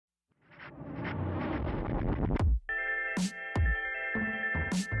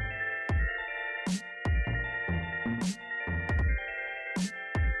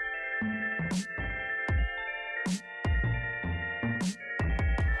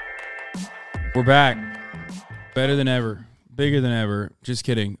We're back. Better than ever. Bigger than ever. Just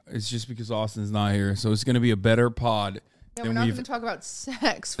kidding. It's just because Austin's not here. So it's going to be a better pod Yeah, we're not going to talk about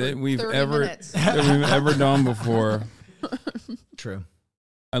sex for 30 minutes. that we've ever done before. True.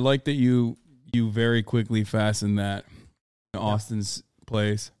 I like that you very quickly fastened that in Austin's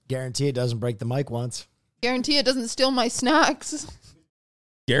place. Guarantee it doesn't break the mic once. Guarantee it doesn't steal my snacks.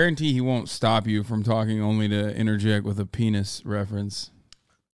 Guarantee he won't stop you from talking only to interject with a penis reference.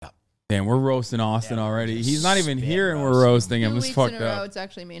 Damn, we're roasting Austin already. He's not even here and we're roasting him. 2 It's weeks fucked in a row, up. it's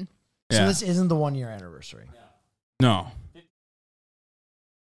actually mean. So Yeah. this isn't the 1 year anniversary. No.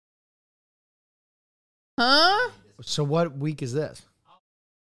 Huh? So what week is this?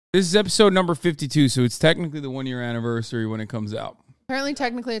 This is episode number 52, so it's technically the 1 year anniversary when it comes out. Apparently,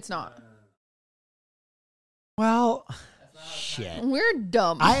 technically, it's not. Well, shit. We're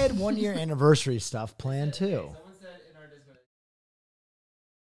dumb. I had 1 year anniversary stuff planned too.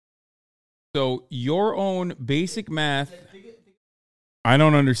 So your own basic math, I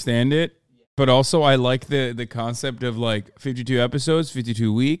don't understand it, but also I like the concept of like 52 episodes,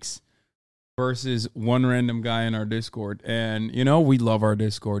 52 weeks versus one random guy in our Discord. And, you know, we love our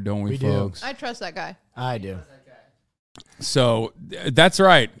Discord, don't we, We do. folks? I trust that guy. I do. So that's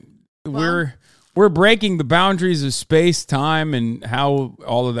right. Well, We're breaking the boundaries of space, time, and how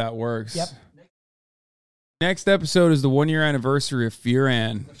all of that works. Yep. Next episode is the 1 year anniversary of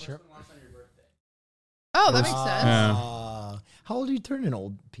Fear&. Sure. Oh, that makes sense. Yeah. How old are you turning,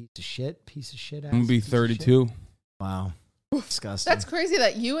 old piece of shit? I'm going to be 32. Wow. Disgusting. That's crazy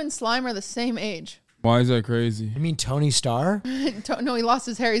that you and Slime are the same age. Why is that crazy? You mean Tony Starr? No, he lost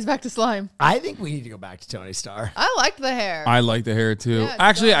his hair. He's back to Slime. I think we need to go back to Tony Starr. I liked the hair. I like the hair too. Yeah,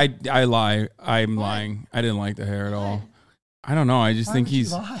 Actually, don't. I lie. I'm Why? lying. I didn't like the hair at all. I don't know. I just think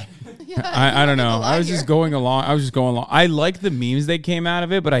he's. Yeah, I don't you know. lie I was here. just going along. I like the memes that came out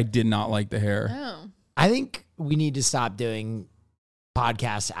of it, but I did not like the hair. Oh. I think we need to stop doing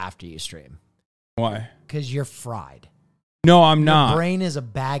podcasts after you stream Why? because you're fried. No, I'm Your not. brain is a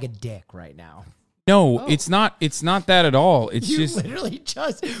bag of dick right now. No, Oh. it's not. It's not that at all. It's You just. literally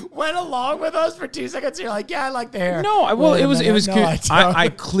just went along with us for 2 seconds. You're like, yeah, I like the hair. No, Wait a it was minute. No, I don't. I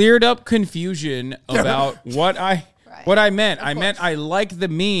cleared up confusion about what I meant. Of I meant course. I like the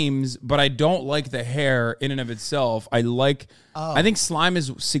memes, but I don't like the hair in and of itself. I think Slime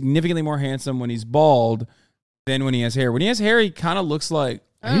is significantly more handsome when he's bald than when he has hair. When he has hair, he kind of looks like.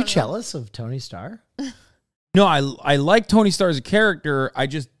 Are you jealous of Tony Starr? No, I like Tony Starr as a character. I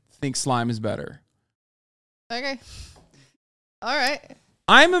just think Slime is better. Okay. All right.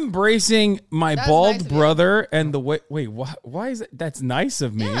 I'm embracing my That's bald nice of you. brother and the way. Wait, why is that? That's nice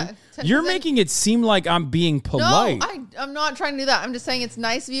of me. Yeah, You're then- making it seem like I'm being polite. No, I'm not trying to do that. I'm just saying it's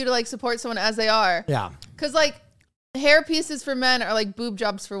nice of you to like support someone as they are. Yeah. Because like hair pieces for men are like boob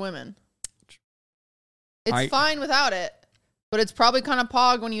jobs for women. It's fine without it, but it's probably kind of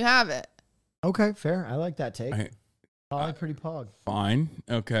pog when you have it. Okay, fair. I like that take. I- Probably pretty pog. Fine.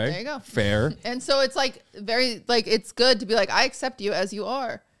 Okay. There you go. Fair. And so it's like very like it's good to be like I accept you as you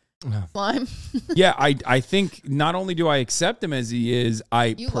are. Yeah. Slime. Yeah, I think not only do I accept him as he is,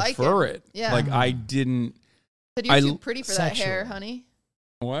 I You like prefer him. it. Yeah. Like I didn't. Said you're I- too pretty for that hair, Sexually. honey.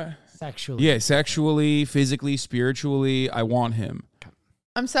 What? Sexually. Yeah, sexually, physically, spiritually, I want him.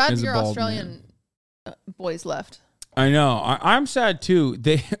 I'm sad As a your bald Australian boys left. I know. I'm sad too.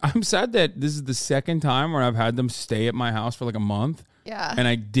 I'm sad that this is the second time where I've had them stay at my house for like a month, Yeah. and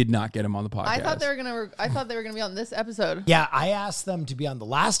I did not get him on the podcast. I thought they were gonna be on this episode. Yeah, I asked them to be on the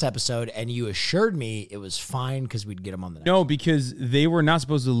last episode, and you assured me it was fine because we'd get them on the next. No, because they were not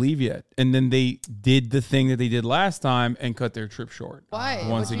supposed to leave yet, and then they did the thing that they did last time and cut their trip short. Why?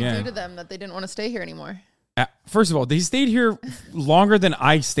 Once What did you again. do to them that they didn't want to stay here anymore? First of all, they stayed here longer than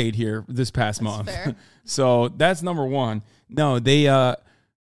I stayed here this past month. fair. So that's number one. No, they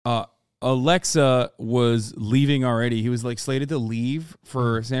Alexa was leaving already. He was like slated to leave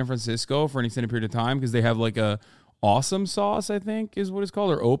for San Francisco for an extended period of time because they have like a awesome sauce, I think is what it's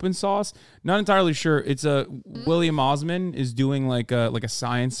called, or open sauce. Not entirely sure. It's William Osman is doing like a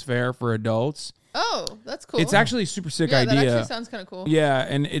science fair for adults. Oh, that's cool. It's actually a super sick yeah, idea. that actually sounds kind of cool. Yeah,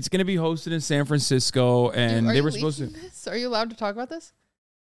 and it's going to be hosted in San Francisco, and Are they you were supposed to. leaking this? Are you allowed to talk about this?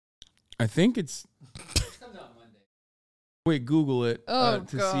 I think it's. Wait, Google it Oh,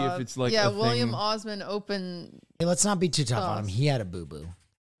 to God. see if it's like yeah, a William thing. Osman open. Hey, let's not be too tough on him. Sauce. He had a boo-boo.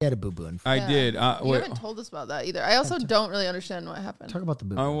 He had a boo-boo. And I Yeah. did. You Wait, haven't told us about that either. I also don't really understand what happened. talk about the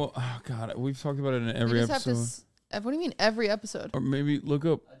boo-boo. I will. Oh God, we've talked about it in every We just have to episode. what do you mean every episode? Or maybe look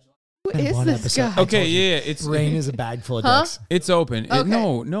up. Who In is one this episode. guy? I Okay, told you. yeah, it's Brain is a bag full of Huh? dicks. it's open. Okay.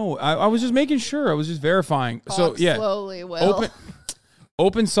 No, I was just making sure. I was just verifying. So Talk yeah, slowly. Well,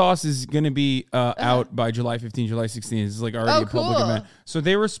 Open Sauce is going to be out by July 15th, July 16th. It's like already a public event. So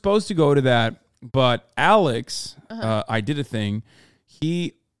they were supposed to go to that, but Alex, I did a thing.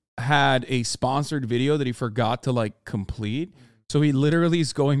 He had a sponsored video that he forgot to like complete. So he literally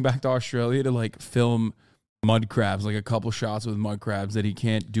is going back to Australia to like film mud crabs, like a couple shots with mud crabs that he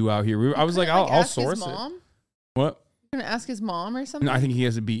can't do out here. I was like, I'll source it. What? You're gonna ask his mom or something? No, I think he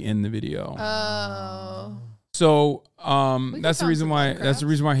has to be in the video. Oh. So that's the reason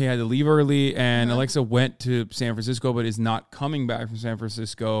why he had to leave early. And Alexa went to San Francisco, but is not coming back from San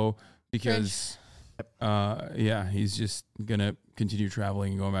Francisco because he's just gonna continue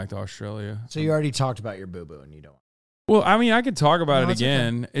traveling and going back to Australia. So you already talked about your boo-boo and you don't. Well, I mean, I could talk about it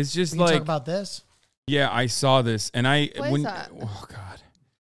again. Okay. It's just like talk about this. Yeah, I saw this, and that? Oh God,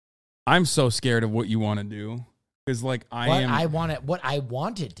 I'm so scared of what you want to do because, like, What I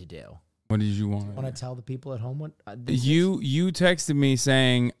wanted to do. What did you want? Want to tell the people at home what you texted me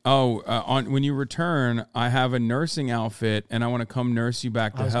saying, when you return, I have a nursing outfit, and I want to come nurse you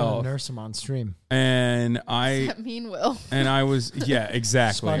back to health. I was going to nurse him on stream, What does that mean, Will? And I was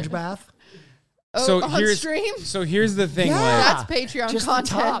exactly sponge bath. So on stream? So here's the thing. That's Patreon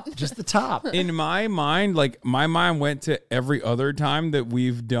content. Just the top. In my mind, like my mind went to every other time that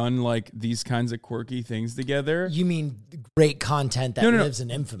we've done like these kinds of quirky things together. You mean great content that lives in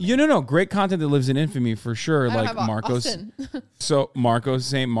infamy? No. Great content that lives in infamy for sure. Like Marcos. So Marcos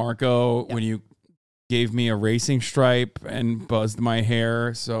St. Marco, when you gave me a racing stripe and buzzed my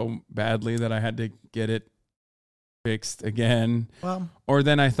hair so badly that I had to get it fixed again. Well, or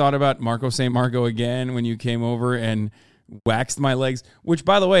then I thought about Marco St. Marco again when you came over and waxed my legs, which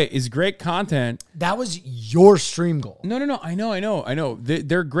by the way is great content. That was your stream goal. No. I know.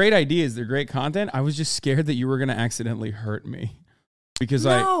 They're great ideas. They're great content. I was just scared that you were going to accidentally hurt me because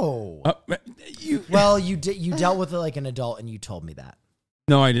you dealt with it like an adult and you told me that.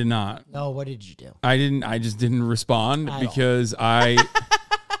 No, I did not. No, what did you do? I just didn't respond because I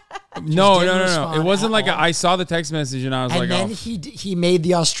No. It wasn't like I saw the text message and I was and then he made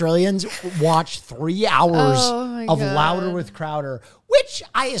the Australians watch 3 hours of God. Louder with Crowder, which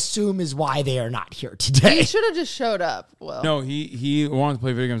I assume is why they are not here today. He should have just showed up. Well, no, he wanted to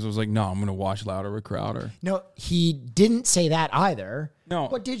play video games. I was like, no, I'm going to watch Louder with Crowder. No, he didn't say that either. No.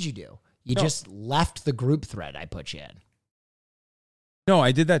 What did you do? You just left the group thread I put you in. No,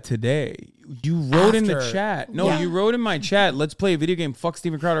 I did that today. You wrote in the chat. No, you wrote in my chat, let's play a video game. Fuck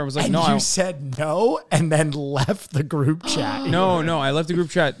Steven Crowder. I was like, and no. You said no and then left the group chat. No. I left the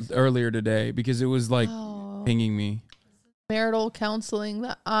group chat earlier today because it was like pinging me. Marital counseling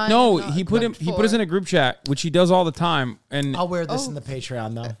that he put us in a group chat, which he does all the time. And I'll wear this in the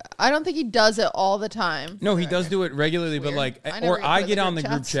Patreon though. I don't think he does it all the time. No, he does do it regularly, but like, I get on the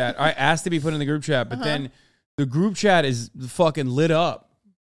group chat. I asked to be put in the group chat, but then the group chat is fucking lit up.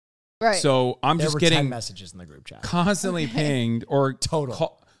 Right. So I'm just getting 10 messages in the group chat. Constantly pinged or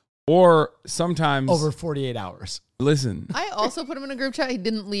total. Or sometimes over 48 hours. Listen. I also put him in a group chat. He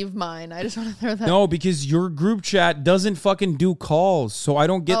didn't leave mine. I just want to throw that. No, because your group chat doesn't fucking do calls. So I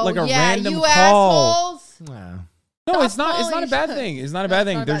don't get like a random you call. Assholes. No, it's not a bad thing. It's not a bad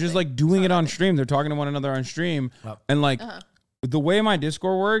thing. They're just like doing it on stream. They're talking to one another on stream. And like the way my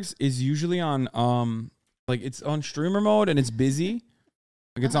Discord works is usually on like it's on streamer mode and it's busy.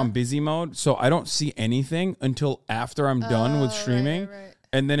 Like it's on busy mode. So I don't see anything until after I'm done with streaming. Right.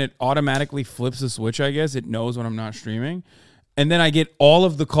 And then it automatically flips the switch, I guess. It knows when I'm not streaming. And then I get all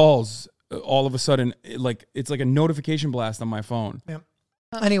of the calls all of a sudden. It's like a notification blast on my phone. Yep.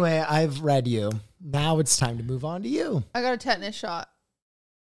 Anyway, I've read you. Now it's time to move on to you. I got a tetanus shot.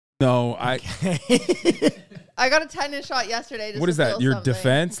 No, I got a tetanus shot yesterday. What is that? Your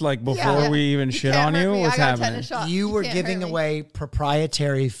defense? Like before we even shit on you? What's happening? You were giving away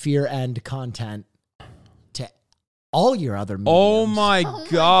proprietary Fear End content to all your other mediums. Oh my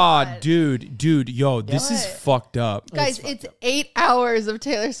God, dude, yo, this is fucked up. Guys, it's 8 hours of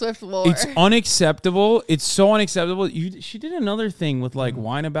Taylor Swift lore. It's unacceptable. It's so unacceptable. She did another thing with like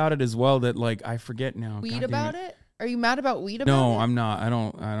wine about it as well that like I forget now. Weed about it? Are you mad about weed about it? No, I'm not. I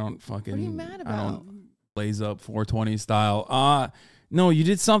don't fucking. What are you mad about? I don't blaze up 420 style. No, you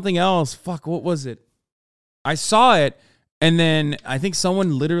did something else. Fuck, what was it? I saw it, and then I think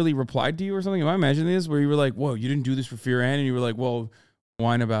someone literally replied to you or something. Am I imagining this? Where you were like, "Whoa, you didn't do this for Fear and you were like, "Well,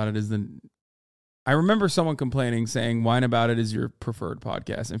 Wine About It is the." I remember someone complaining, saying, "Wine About It is your preferred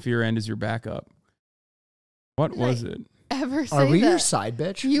podcast, and Fear and is your backup." What was it? Ever say Are we that? your side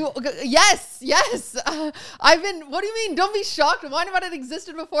bitch? Yes. I've been. What do you mean? Don't be shocked. Wine About It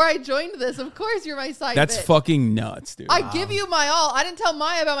existed before I joined this. Of course, you're my side. That's bitch. fucking nuts, dude. I give you my all. I didn't tell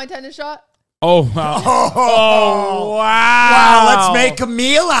Maya about my tetanus shot. Oh, wow. Oh, wow. Wow, let's make a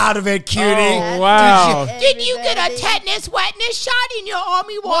meal out of it, cutie. Oh, wow. Did you get a tetanus wetness shot in your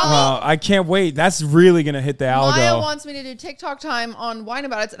army wall? I can't wait. That's really going to hit the algo. Maya wants me to do TikTok time on Wine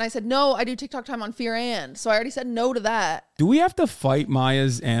About It, and I said, no, I do TikTok time on Fear and. So I already said no to that. Do we have to fight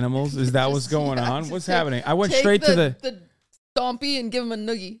Maya's animals? Is that what's going on? What's happening? I went straight to the stompy and give him a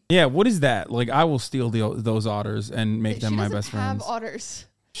noogie. Yeah, what is that? Like, I will steal those otters and make them my best friends. She have otters.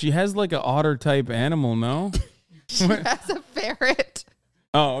 She has like an otter type animal, no? She has a ferret.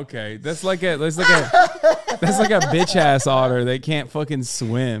 Oh, okay. That's like a bitch ass otter. They can't fucking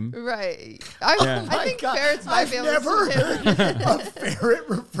swim. Right. I think ferrets might be able to swim. I've never heard a ferret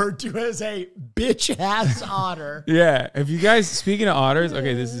referred to as a bitch ass otter. Yeah. If you guys, speaking of otters,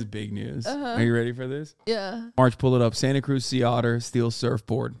 okay, this is big news. Are you ready for this? Yeah. March, pull it up. Santa Cruz sea otter steals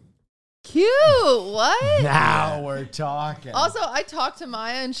surfboard. Cute. What? Now we're talking. Also, I talked to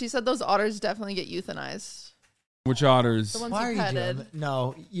Maya and she said those otters definitely get euthanized. Which otters? The ones Why are you you petted. doing that?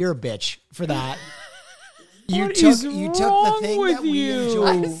 No, you're a bitch for that. What is took the wrong thing with that we you? enjoy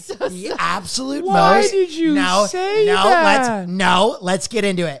I'm so the sorry. absolute Why most. did you say that? Let's get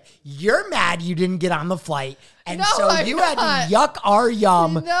into it. You're mad you didn't get on the flight, and No, so I'm you not. had to yuck our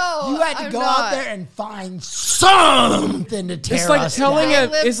yum. No, you had to I'm go not. out there and find something to tear It's like us telling down.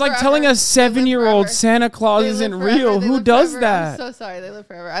 They live it's like forever. telling They a live 7-year-old forever. Santa Claus They isn't live forever. real. They Who live does forever. that? I'm so sorry. They live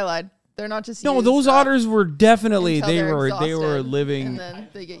forever. I lied. They're not just No, used those up otters were definitely until they they're were exhausted, living. and then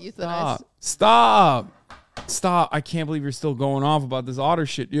they get euthanized. Stop! I can't believe you're still going off about this otter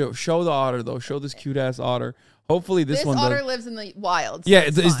shit. Yo, show the otter though. Show this cute ass otter. Hopefully this one otter does. lives in the wild. So Yeah,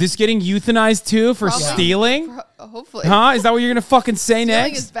 it's is fine. this getting euthanized too for Probably. stealing? Hopefully. Huh? Is that what you're gonna fucking say Stealing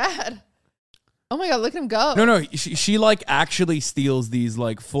next? is bad. Oh my god, look at him go. No. She like actually steals these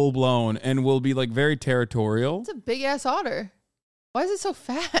like full blown and will be like very territorial. It's a big ass otter. Why is it so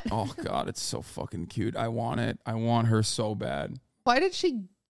fat? Oh god, it's so fucking cute. I want it. I want her so bad. Why did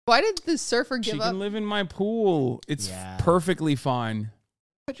the surfer give She up? can live in my pool. It's Yeah. perfectly fine.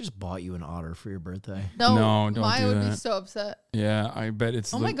 I just bought you an otter for your birthday. No, don't Maya do would be that. so upset. Yeah, I bet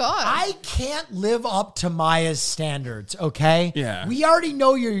it's. Oh my god. I can't live up to Maya's standards, okay? Yeah. We already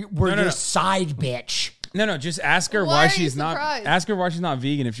know we're No, no. your side bitch. No. Just ask her Why why are you she's not. surprised? Ask her why she's not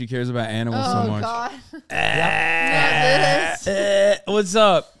vegan if she cares about animals Oh so much. god. What's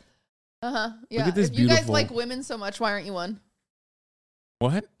up? Yeah. at this if you guys beautiful- like women so much, why aren't you one?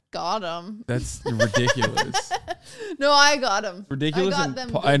 What? Got him. That's ridiculous. No, I got him. Ridiculous I got and,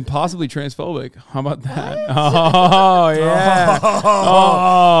 them and good. possibly transphobic. How about that? Oh yeah.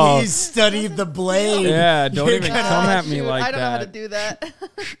 Oh. He's studied the blade. Yeah, don't You're even gonna- come at me Shoot, like I don't know how to that. do that.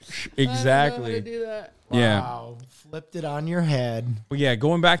 Exactly. I don't know how to do that. Yeah. Wow. Flipped it on your head. Well, yeah,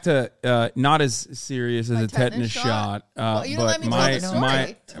 going back to not as serious as My a tetanus tetanus shot, Well, you didn't but let me tell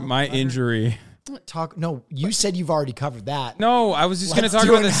the story. my injury. No, you said you've already covered that. No, I was just going to Let's talk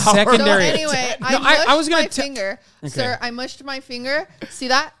do about an the hour. secondary. So anyway, No, I mushed I was gonna my te- finger. Okay. Sir, I mushed my finger. See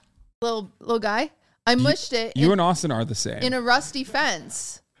that little guy? I mushed it You and Austin are the same. in a rusty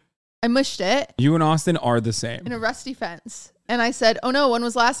fence. I mushed it You and Austin are the same. in a rusty fence. And I said, oh no, when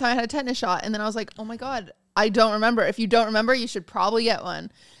was the last time I had a tetanus shot? And then I was like, oh my God, I don't remember. If you don't remember, you should probably get one.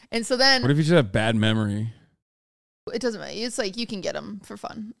 And so then What if you just have bad memory? it doesn't matter. It's like you can get them for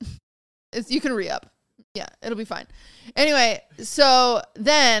fun. You can re-up. Yeah, it'll be fine. Anyway, so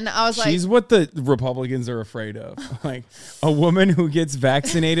then I was like, She's what the Republicans are afraid of. Like a woman who gets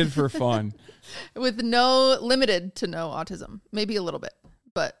vaccinated for fun. with limited to no autism, maybe a little bit,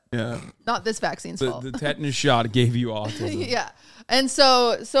 but Yeah. not this vaccine's The, fault. the tetanus shot gave you autism. Yeah. And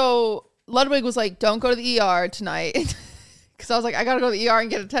so Ludwig was like, don't go to the ER tonight. Because I was like, I got to go to the ER and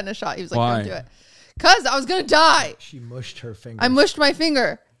get a tetanus shot. He was like, Why? don't do it. Because I was going to die. She mushed her finger. I mushed my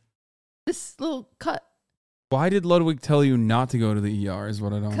finger. This little cut. Why did Ludwig tell you not to go to the ER is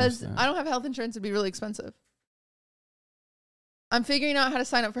what I don't Because understand. I don't have health insurance. It'd be really expensive. I'm figuring out how to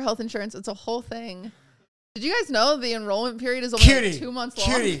sign up for health insurance. It's a whole thing. Did you guys know the enrollment period is only like 2 months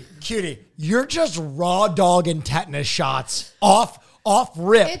long? Cutie. You're just raw dogging tetanus shots off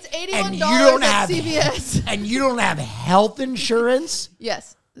rip. It's $81 and you don't at have CVS. And you don't have health insurance?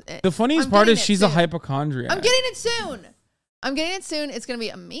 Yes. The funniest I'm part getting is it she's a soon. hypochondriac. I'm getting it soon. It's going to be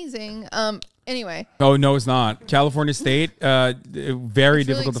amazing. Anyway. Oh no, it's not. California State, very It's really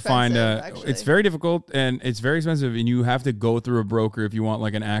difficult to find. expensive, actually. It's very difficult and it's very expensive, and you have to go through a broker if you want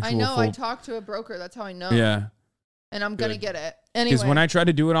like an I actual. know. full, I talked to a broker. That's how I know. Yeah, And I'm going to Good. get it. Anyway. because when I tried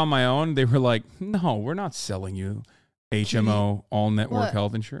to do it on my own, they were like, "No, we're not selling you HMO all network What?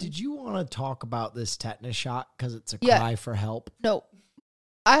 health insurance." Did you want to talk about this tetanus shot? Because it's a Yeah. cry for help. No.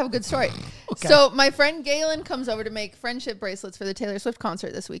 I have a good story. Okay. So my friend Galen comes over to make friendship bracelets for the Taylor Swift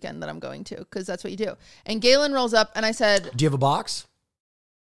concert this weekend that I'm going to, because that's what you do. And Galen rolls up and I said, Do you have a box?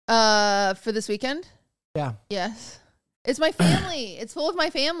 For this weekend? Yeah. Yes. It's my family. It's full of my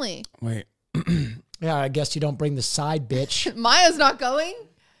family. Wait. Yeah, I guess you don't bring the side bitch. Maya's not going.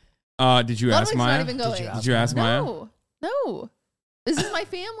 Did you ask Ludwig's Maya? not even going. Did you ask Maya? No. This is my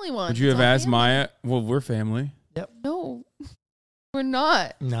family one. Would you have asked Maya? Well, we're family. No. We're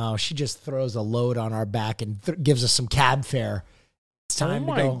not. No, she just throws a load on our back and gives us some cab fare. It's time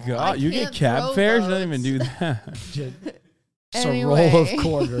to go. Oh my God. You get can't cab throw fares? loads. Don't even do that. It's Anyway. a roll of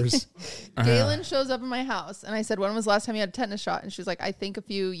quarters. Galen shows up in my house and I said, when was the last time you had a tetanus shot? And she was like, I think a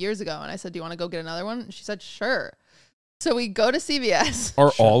few years ago. And I said, do you want to go get another one? And she said, sure. So we go to CVS.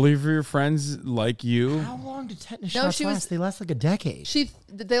 Are all of your friends like you? How long do tetanus No, shots she was- last? They last like a decade.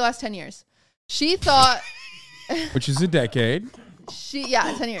 They last 10 years. She thought, Which is a decade. 10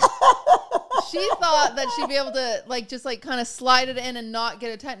 years. She thought that she'd be able to just kind of slide it in and not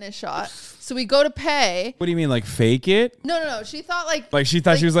get a tetanus shot. So we go to pay. What do you mean, like fake it? No. She thought Like she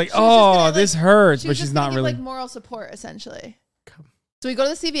thought she was like, she was just oh, gonna, this hurts, she but was she's just not gonna give, really. moral support essentially. So we go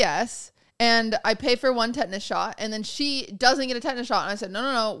to the CVS and I pay for one tetanus shot and then she doesn't get a tetanus shot. And I said,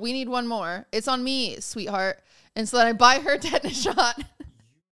 no, we need one more. It's on me, sweetheart. And so then I buy her a tetanus shot.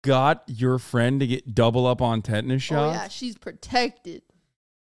 Got your friend to get double up on tetanus shots? Oh yeah, she's protected.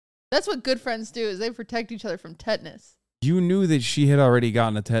 That's what good friends do, is they protect each other from tetanus. You knew that she had already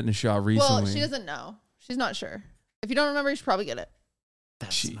gotten a tetanus shot recently. Well, she doesn't know. She's not sure. If you don't remember, you should probably get it.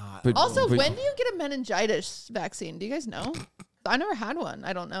 That's not. Also, when do you get a meningitis vaccine? Do you guys know? I never had one.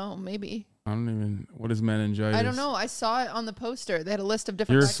 I don't know. Maybe. I don't even. What is meningitis? I don't know. I saw it on the poster. They had a list of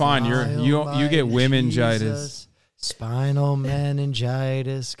different You're vaccines. fine. You get womengitis. Jesus, spinal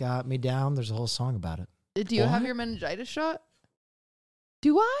meningitis got me down. There's a whole song about it. Do you have your meningitis shot?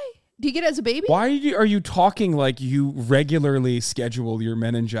 Do I? Do you get it as a baby? Why are you talking like you regularly schedule your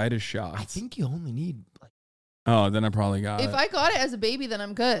meningitis shots? I think you only need. Oh, then I probably got it. If I got it as a baby, then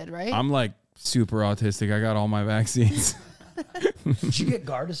I'm good, right? I'm like super autistic. I got all my vaccines. Did you get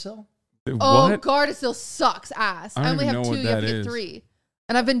Gardasil? Oh, What? Gardasil sucks ass. I I don't only even have know 2. what You have that to get is. 3.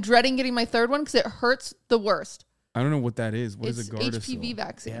 And I've been dreading getting my 3rd one because it hurts the worst. I don't know what that is. What It's is a Gardasil? HPV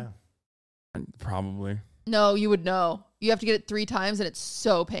vaccine. Yeah. Probably. No, you would know. You have to get it 3 times and it's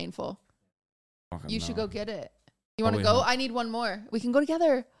so painful. Fucking You no. should go get it. You want to Probably go? not. I need one more. We can go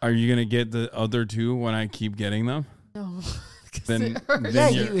together. Are you gonna get the other 2 when I keep getting them? No. 'Cause Then- it hurts. Yeah,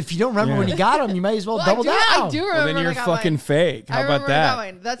 you're- if you don't remember when you got them, you might as well double down. I do remember Well, then when you're I got fucking mine. fake. How I about remember when I got that?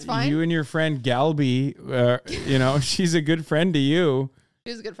 mine. That's fine. You and your friend Galby, she's a good friend to you.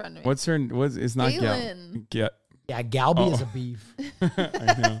 She's a good friend to me. What's her? It's not Gal. Galen. Yeah, Yeah, Galby Oh. is a beef.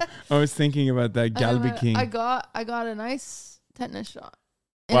 I know. I was thinking about that Galby King. I got a nice tetanus shot.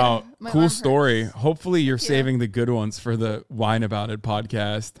 And Wow, my cool arm story. hurts. Hopefully, you're Thank you. saving the good ones for the Wine About It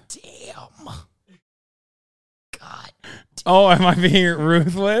podcast. Damn. God. Oh, am I being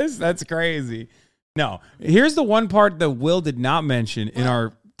ruthless? That's crazy. No, here's the one part that Will did not mention in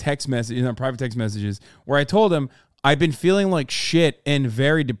our text message, in our private text messages, where I told him I've been feeling like shit and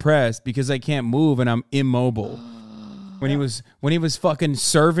very depressed because I can't move and I'm immobile. When he was fucking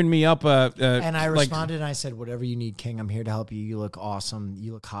serving me up And I like, responded and I said, whatever you need, King, I'm here to help you. You look awesome.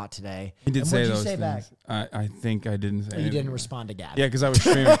 You look hot today. He did and say what'd you those say things. back? I think I didn't say You anything. didn't respond to Gabby. Yeah, because I was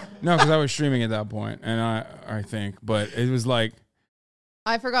streaming. No, because I was streaming at that point, and I think, but it was like,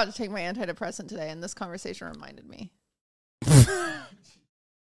 I forgot to take my antidepressant today, and this conversation reminded me.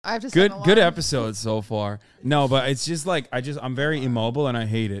 I have to set an good alarm. episode so far. No, but it's just like I'm very immobile, and I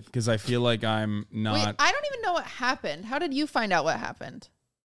hate it because I feel like I'm not. Wait, I don't even know what happened. How did you find out what happened?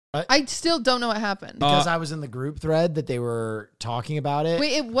 What? I still don't know what happened. Because I was in the group thread that they were talking about it.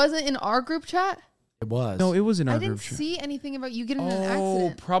 Wait, it wasn't in our group chat? It was. No, it was in our I group didn't chat. see anything about you getting in an Oh,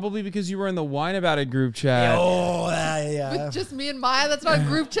 accident. probably because you were in the Wine About It group chat. Oh, yeah. With just me and Maya? That's not a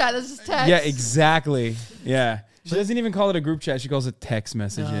group chat. That's just text. Yeah, exactly. Yeah. She doesn't even call it a group chat. She calls it text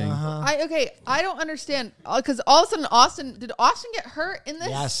messaging. I don't understand. Because all of a sudden, did Austin get hurt in this?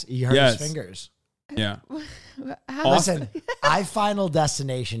 Yes, he hurt Yes. his fingers. Yeah. How? Listen, I final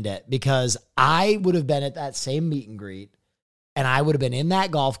destinationed it because I would have been at that same meet and greet and I would have been in that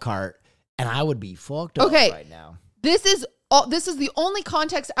golf cart and I would be fucked up Okay. right now. This is the only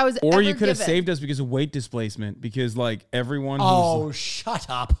context I was Or ever you could have given. saved us because of weight displacement. Because like everyone who's Oh, shut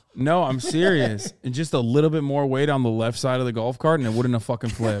up. no, I'm serious. And just a little bit more weight on the left side of the golf cart and it wouldn't have fucking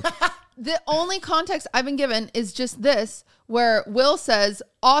flipped. The only context I've been given is just this, where Will says,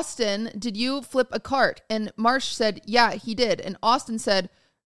 Austin, did you flip a cart? And Marsh said, yeah, he did. And Austin said,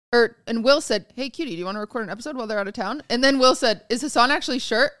 And Will said, "Hey, cutie, do you want to record an episode while they're out of town?" And then Will said, "Is Hassan actually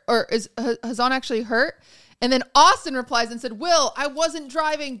is Hassan actually hurt?" And then Austin replies and said, "Will, I wasn't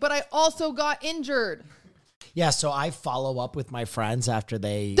driving, but I also got injured." Yeah, so I follow up with my friends after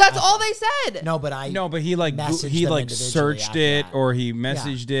they. That's all they said. No, but he searched it or he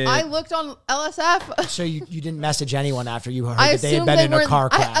messaged it. I looked on LSF. So you didn't message anyone after you heard that they had been in a car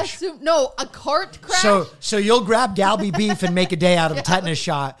crash. A cart crash. So you'll grab Galby beef and make a day out of a tetanus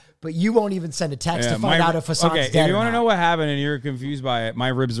shot, but you won't even send a text to find out if Hassan's dead. If you want to know what happened and you're confused by it, my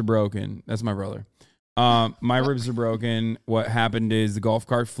ribs are broken. That's my brother. My ribs are broken. What happened is the golf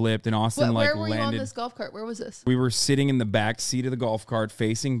cart flipped and Austin Where were landed. you on this golf cart? Where was this? We were sitting in the back seat of the golf cart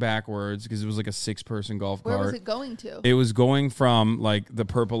facing backwards because it was like a 6-person golf cart. Where was it going to? It was going from like the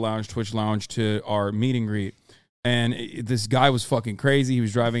Purple Lounge, Twitch Lounge to our meet and greet. And this guy was fucking crazy. He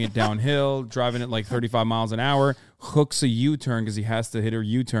was driving it downhill, driving it like 35 miles an hour, hooks a U-turn because he has to hit a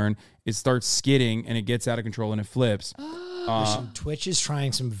U-turn. It starts skidding and it gets out of control and it flips. Twitch is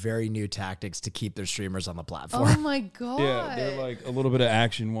trying some very new tactics to keep their streamers on the platform. Oh my god! Yeah, they're like a little bit of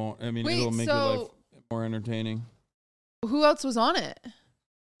action won't. I mean, it'll make your life more entertaining. Who else was on it?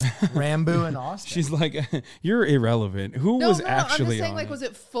 Rambo and Austin. She's like, you're irrelevant. Who was actually I'm just saying, on like, it? was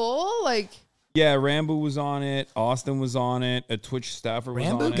it full? Like, yeah, Rambo was on it. Austin was on it. A Twitch staffer was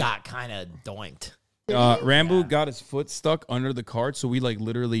on it. Rambo got kind of doinked. Rambo got his foot stuck under the cart, so we like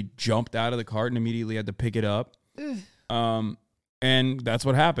literally jumped out of the cart and immediately had to pick it up. And that's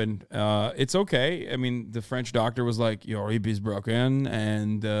what happened. It's okay. I mean, the French doctor was like, "Your rib is broken,"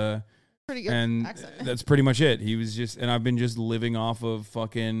 and pretty good and accent. That's pretty much it. He was just, and I've been just living off of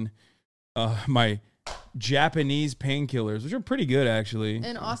fucking my Japanese painkillers, which are pretty good actually.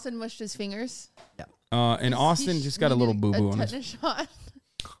 And Austin mushed his fingers. Yeah. And Austin just got a little boo boo on his. Tetanus shot.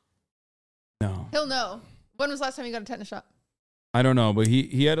 No, He'll know. When was the last time you got a tetanus shot? I don't know, but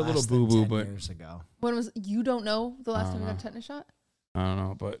he had a little Less than boo boo. 10 But years ago. When was you don't know the last time you got a tetanus shot? I don't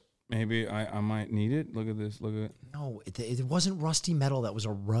know, but maybe I might need it. Look at this. Look at it. No, it wasn't rusty metal. That was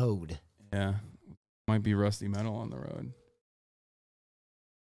a road. Yeah, might be rusty metal on the road.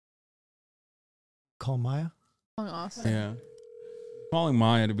 Call Maya. Calling Austin. Yeah, calling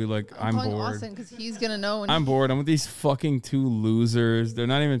Maya to be like, I'm calling bored. Austin because he's gonna know. When I'm bored. I'm with these fucking 2 losers. They're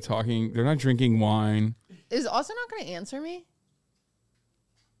not even talking. They're not drinking wine. Is Austin not gonna answer me?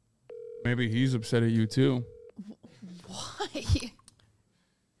 Maybe he's upset at you too. Why?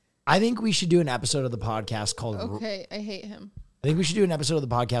 I think we should do an episode of the podcast called. Okay, I hate him. I think we should do an episode of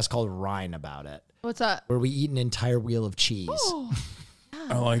the podcast called Rhine about it. What's that? Where we eat an entire wheel of cheese. Oh,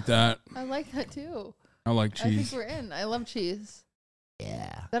 I like that. I like that too. I like I think cheese. we're in. I love cheese.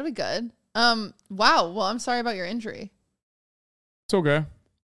 Yeah. That'll be good. Wow. Well, I'm sorry about your injury. It's okay.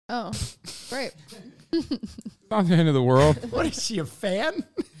 Oh, great. Not the end of the world. What is she, a fan?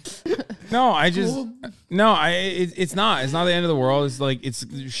 No, it's not. It's not the end of the world. It's like it's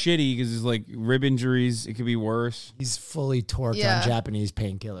shitty because it's like rib injuries. It could be worse. He's fully torqued Yeah. on Japanese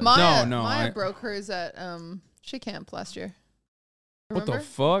painkillers. Maya broke hers at shit camp last year. Remember? What the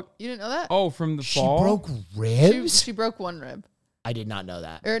fuck? You didn't know that? Oh, from the She fall. broke ribs? She broke one rib. I did not know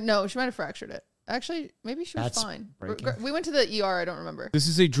that. Or no, she might have fractured it. Actually, maybe she was That's fine. breaking. We went to the ER. I don't remember. This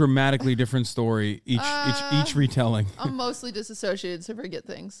is a dramatically different story. Each retelling. I'm mostly disassociated, so forget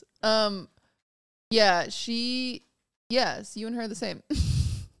things. Yeah, yes, you and her are the same.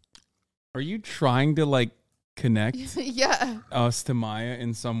 Are you trying to like connect Yeah. us to Maya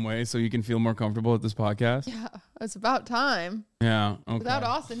in some way so you can feel more comfortable at this podcast? Yeah, it's about time. Yeah. Okay. Without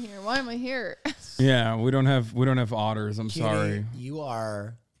Austin here, why am I here? Yeah, we don't have otters. I'm Cutie, sorry. You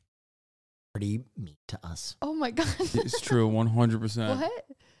are pretty mean to us. Oh my god. It's true, 100%. What?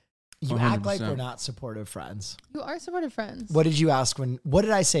 You act like 100%. we're not supportive friends. You are supportive friends. What did you ask what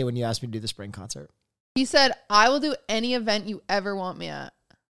did I say when you asked me to do the spring concert? He said, "I will do any event you ever want me at."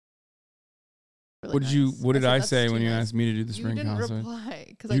 Really What did I said, say "That's when too you nice." ask me to do the You spring didn't concert? reply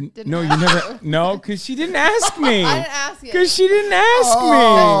because I You didn't. never. ask you. No, because she didn't ask me. I didn't ask you. Because she didn't ask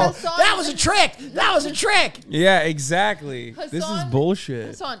Oh, me. that was a trick. That was a trick. Yeah, exactly. This is Hassan- bullshit.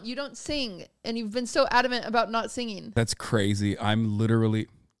 Hassan, you don't sing, and you've been so adamant about not singing. That's crazy. I'm literally.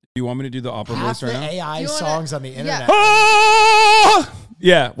 Do you want me to do the opera Half voice right the now? AI Do you wanna- songs on the internet. Ah!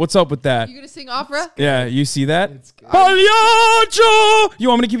 Yeah, what's up with that? You gonna sing opera? Yeah, you see that? It's good. Pagliaccio! You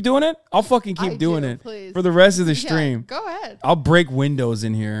want me to keep doing it? I'll fucking keep I doing do, it please. for the rest of the Yeah, stream. go ahead. I'll break windows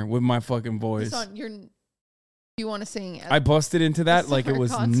in here with my fucking voice. Hassan, you want to sing? I busted into that like it summer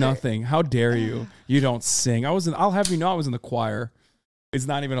was concert. nothing. How dare you? You don't sing. I'll have you know I was in the choir. It's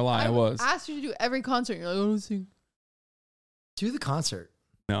not even a lie. I was. asked you to do every concert. You're like, I don't sing. Do the concert.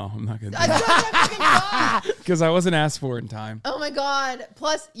 No, I'm not going to I do don't have fucking that. thought. Because I wasn't asked for it in time. Oh my God.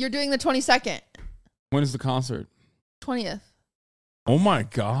 Plus, you're doing the 22nd. When is the concert? 20th. Oh my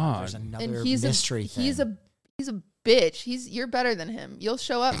God. There's another And he's mystery thing. He's a bitch. You're better than him. You'll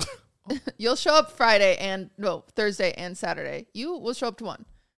show up. You'll show up Thursday and Saturday. You will show up to one.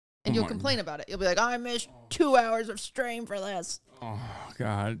 And you'll complain about it. You'll be like, I missed 2 hours of stream for this. Oh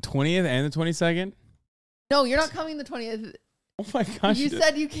God. 20th and the 22nd? No, you're not coming the 20th. Oh my gosh. You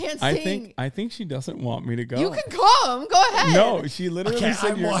said you can't sing. I think she doesn't want me to go. You can come. Go ahead. No, she literally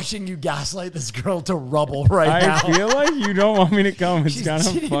said I'm watching you gaslight this girl to rubble right now. I feel like you don't want me to come. It's kind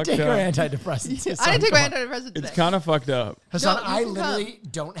of fucked take her up. antidepressants. I didn't take my antidepressant today. It's kind of fucked up. Hassan, No, you I can literally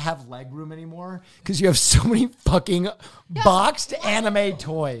don't have leg room anymore because you have so many fucking boxed anime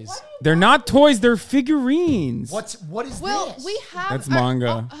toys. They're not toys. They're figurines. What is Well, this? we have That's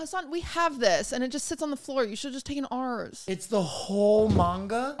manga. Hassan, we have this, and it just sits on the floor. You should have just taken ours. It's the whole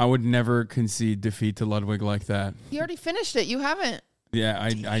manga? I would never concede defeat to Ludwig like that. You already finished it. You haven't. Yeah,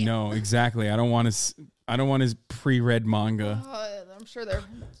 I know exactly. I don't want his pre-read manga. I'm sure they're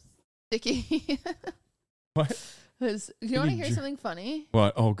sticky. What? You want to hear something funny?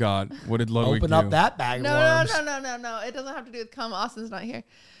 What? Oh God! What did Ludwig Open do? up that bag of worms. No. It doesn't have to do with cum. Austin's not here.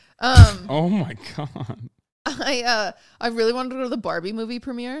 Oh my God! I really wanted to go to the Barbie movie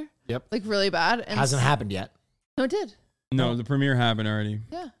premiere. Yep. Like really bad. And Hasn't happened yet. No, it did. No, the premiere happened already.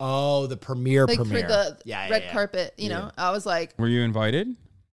 Yeah. Oh, the premiere. Like for the red yeah. carpet, you know. I was like, Were you invited?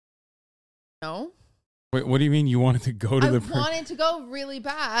 no. Wait, what do you mean you wanted to go to I the? wanted to go really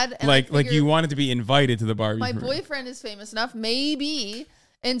bad. And like I you wanted to be invited to the Barbie. My premiere. boyfriend is famous enough, maybe.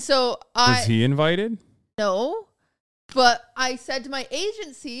 And so Was he invited? No. But I said to my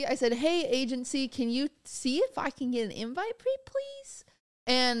agency, I said, hey, agency, can you see if I can get an invite, please?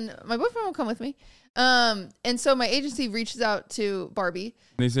 And my boyfriend will come with me. And so my agency reaches out to Barbie.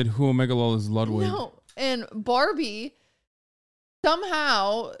 They said, who Omegalol is Ludwig? No. And Barbie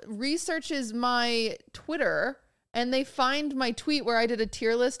somehow researches my Twitter and they find my tweet where I did a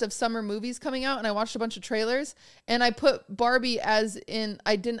tier list of summer movies coming out and I watched a bunch of trailers and I put Barbie as in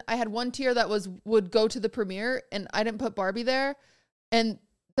I had one tier that would go to the premiere and I didn't put Barbie there. And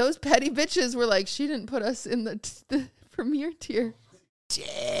those petty bitches were like, she didn't put us in the premiere tier.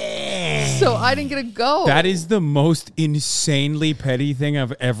 Dang. So I didn't get to go. That is the most insanely petty thing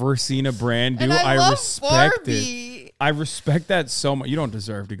I've ever seen a brand do. And I love respect Barbie. it. I respect that so much. You don't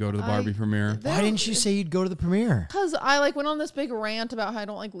deserve to go to the Barbie premiere. Why didn't you say you'd go to the premiere? Because I went on this big rant about how I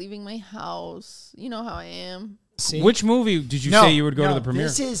don't like leaving my house. You know how I am. See? Which movie did you say you would go to the premiere?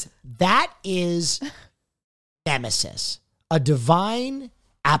 That is Nemesis, a divine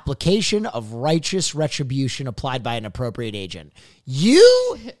application of righteous retribution applied by an appropriate agent.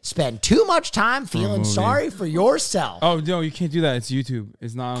 You spend too much time feeling sorry for yourself. Oh, no, you can't do that. It's YouTube.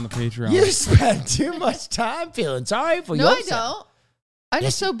 It's not on the Patreon. You spend too much time feeling sorry for yourself. No, I don't. I'm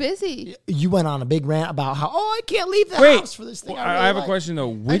just so busy. You went on a big rant about how, I can't leave the house for this thing. I have a question, though.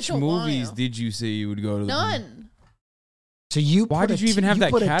 Which don't want movies to. did you say you would go to? None. So you Why did you even have that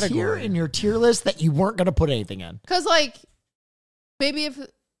put a tier category? in your tier list that you weren't going to put anything in? Because, maybe if...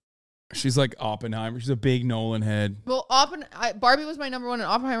 She's like Oppenheimer. She's a big Nolan head. Well, Barbie was my number one and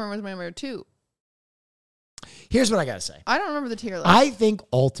Oppenheimer was my number two. Here's what I got to say. I don't remember the tier list. I think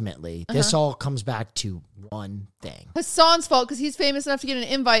ultimately this all comes back to one thing. Hassan's fault because he's famous enough to get an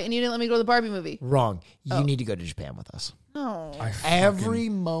invite and you didn't let me go to the Barbie movie. Wrong. You need to go to Japan with us. No. Every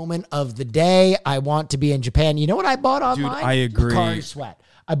moment of the day, I want to be in Japan. You know what I bought online? Dude, I agree. Pocari Sweat.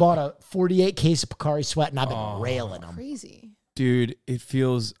 I bought a 48 case of Pocari Sweat and I've been railing them. Crazy. Dude, it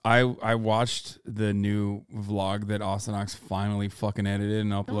feels... I watched the new vlog that Austin Ox finally fucking edited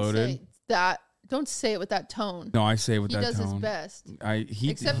and uploaded. Don't say it with that tone. No, I say it with He that does tone. his best.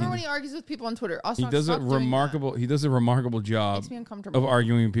 Except for when he argues with people on Twitter. He does a remarkable job Makes me uncomfortable. of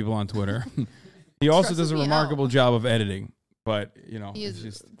arguing with people on Twitter. He also does Stresses a me remarkable out. job of editing. But, He it's is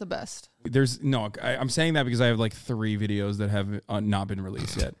just... the best. I'm saying that because I have 3 videos that have not been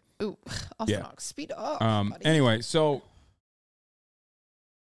released yet. Ooh, Austin Ox, speed up. buddy. Anyway, so...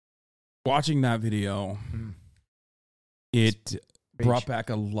 Watching that video, it brought back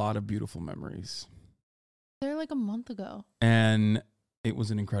a lot of beautiful memories. They're a month ago. And it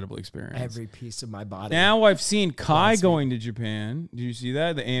was an incredible experience. Every piece of my body. Now I've seen Kai going to Japan. Did you see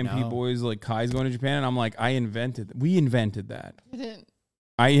that? The AMP boys, Kai's going to Japan. And I'm like, we invented that. I didn't.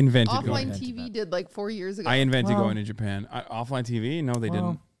 I invented Offline going. TV did 4 years ago. I invented going to Japan. Offline TV? No, they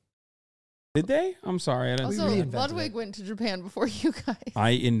didn't. Did they? I'm sorry. I didn't. Also, Ludwig went to Japan before you guys.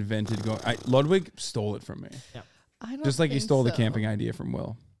 I invented going. Ludwig stole it from me. Yeah. I don't Just like he think stole the so. camping idea from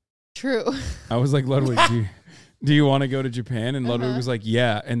Will. True. I was like, Ludwig, do you want to go to Japan? And Ludwig was like,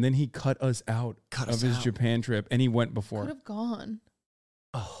 yeah. And then he cut us out of his Japan trip, and he went before. Could have gone.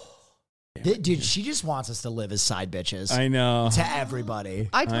 Oh. Dude, she just wants us to live as side bitches. I know. To everybody.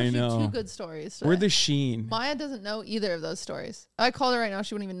 I told you 2 good stories today. We're the Sheen. Maya doesn't know either of those stories. I called her right now.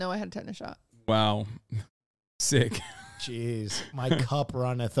 She wouldn't even know I had a tetanus shot. Wow. Sick. Jeez. My cup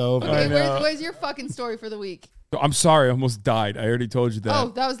runneth over. Okay, where's your fucking story for the week? I'm sorry. I almost died. I already told you that. Oh,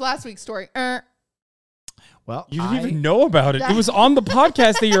 that was last week's story. Well, you didn't even know about it. It was on the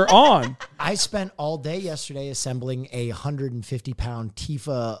podcast that you're on. I spent all day yesterday assembling a 150-pound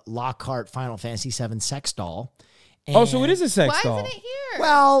Tifa Lockhart Final Fantasy VII sex doll. So it is a sex doll. Why isn't it here?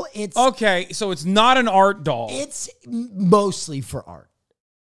 Well, it's... Okay, so it's not an art doll. It's mostly for art.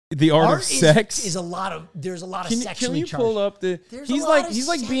 The art of sex is a lot of... There's a lot of sexually charged. Can you pull up the... He's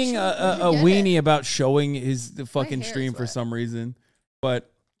like being a weenie about showing the fucking stream for some reason.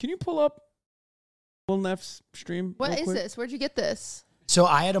 But can you pull up Will Neff's stream? What is this? Where'd you get this? So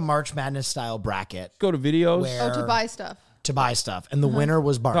I had a March Madness style bracket. Go to videos. To buy stuff. To buy stuff. And the winner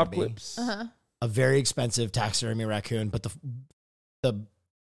was Barnaby. Top clips. A very expensive taxidermy raccoon. But the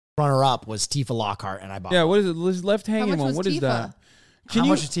runner-up was Tifa Lockhart, and I bought it. What is it? Left hanging one. What is that? How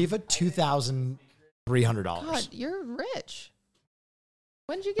much is Tifa? $2,300. God, you're rich.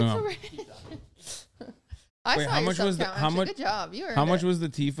 When did you get so rich? I saw how much was the how much? Good job. You how much was the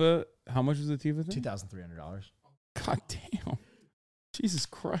Tifa? How much was the Tifa thing? $2,300. God damn! Jesus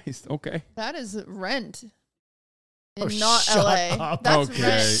Christ! Okay, that is rent. In not LA. That's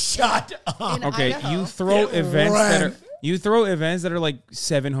rent. Shut up. Okay, Idaho. you throw events that are like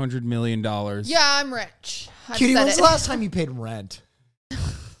 $700 million. Yeah, I'm rich. Cutie, when's the last time you paid rent?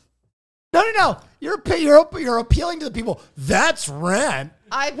 No. You're appealing to the people. That's rent.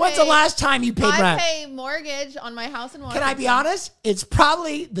 When's the last time you paid rent? I pay mortgage on my house in Washington. Can I be honest? It's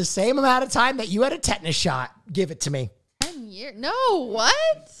probably the same amount of time that you had a tetanus shot. Give it to me. 10 years? No,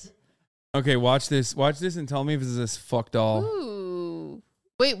 what? Okay, watch this. Watch this and tell me if this is this fuck doll. Ooh.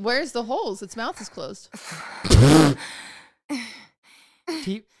 Wait, where's the holes? Its mouth is closed.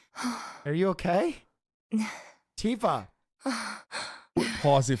 Are you okay? Tifa.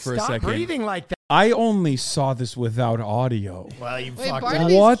 Pause it for a second. Stop breathing like that. I only saw this without audio. Well, you Wait, fucked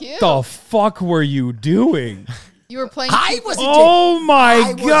Barnaby's up. What cute. the fuck were you doing? You were playing. Oh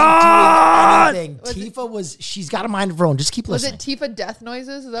my God! Tifa she's got a mind of her own. Just keep listening. Was it Tifa death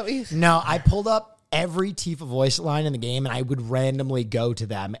noises? Is that what you said? No, I pulled up every Tifa voice line in the game and I would randomly go to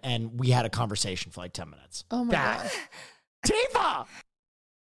them and we had a conversation for like 10 minutes. Oh my God. Tifa!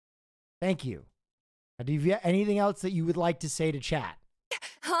 Thank you. Do you have anything else that you would like to say to chat?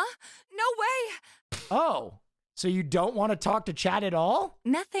 Huh? No way. Oh, so you don't want to talk to chat at all?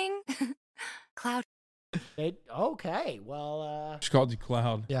 Nothing. Cloud. Okay, well, She called you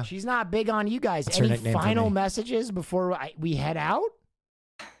Cloud. yeah. She's not big on you guys. That's her Any nickname for final me. messages before we head out?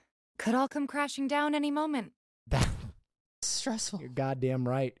 Could all come crashing down any moment. Stressful. You're goddamn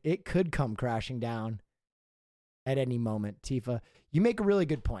right. It could come crashing down at any moment, Tifa. You make a really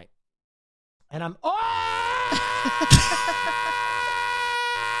good point. And I'm...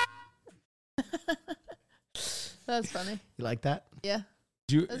 That's funny. You like that? Yeah.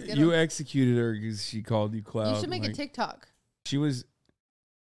 You executed her because she called you Cloud. You should make a TikTok. She was...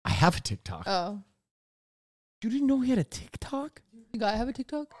 I have a TikTok. Oh. You didn't know he had a TikTok? You guys have a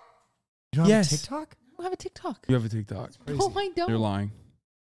TikTok? You don't have a TikTok? I don't have a TikTok. You have a TikTok. No, I don't. You're lying.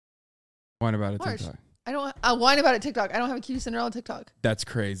 Whine about a Marsh, TikTok. I don't. I'll whine about a TikTok. I don't have a Cutie Cinderella TikTok. That's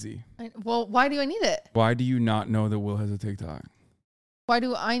crazy. Well, why do I need it? Why do you not know that Will has a TikTok? Why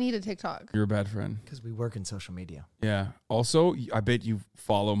do I need a TikTok? You're a bad friend. Because we work in social media. Yeah. Also, I bet you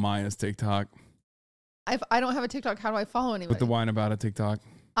follow Maya's TikTok. I don't have a TikTok. How do I follow anybody? With the whine about a TikTok.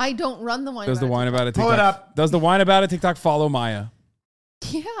 I don't run the whine. Does the whine about a TikTok? Pull it up. Does the whine about a TikTok follow Maya?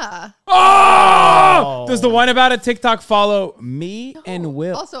 Yeah. Oh! Does the whine about a TikTok follow me and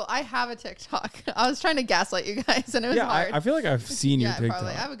Will? Also, I have a TikTok. I was trying to gaslight you guys, and it was hard. I feel like I've seen your TikTok.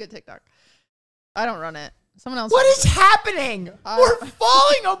 Probably. I have a good TikTok. I don't run it. Someone else. What is happening? We're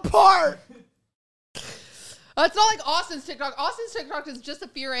falling apart. It's not like Austin's TikTok. Austin's TikTok is just a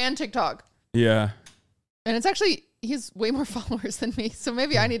Fear and TikTok. Yeah. And it's actually, he's way more followers than me. So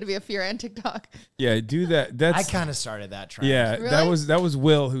maybe I need to be a Fear and TikTok. Yeah, do that. I kind of started that trend. Yeah, Really? that was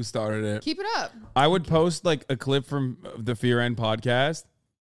Will who started it. Keep it up. I would post like a clip from the Fear and podcast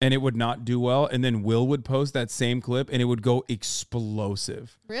and it would not do well. And then Will would post that same clip and it would go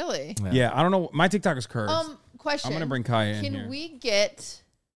explosive. Really? Yeah, I don't know. My TikTok is cursed. Question. I'm going to bring Kaya in Can here. we get,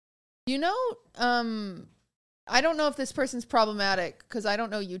 I don't know if this person's problematic because I don't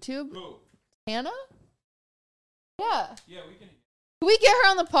know YouTube. Who? Hannah? Yeah. Yeah, we can. Can we get her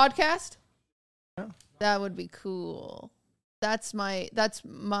on the podcast? That would be cool. That's who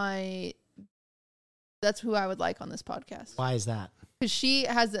I would like on this podcast. Why is that? Because she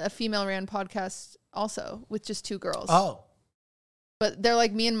has a female ran podcast also with just 2 girls. Oh. But they're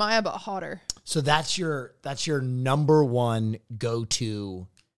like me and Maya, but hotter. So that's your number one go-to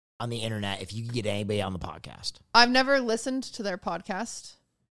on the internet if you could get anybody on the podcast. I've never listened to their podcast,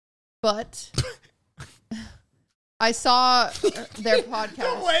 but I saw their podcast.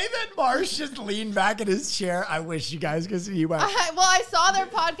 The way that Marsh just leaned back in his chair, I wish you guys could see you. I saw their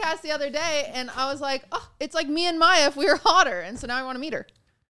podcast the other day, and I was like, oh, it's like me and Maya if we were hotter. And so now I want to meet her.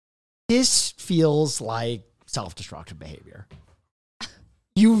 This feels like self-destructive behavior.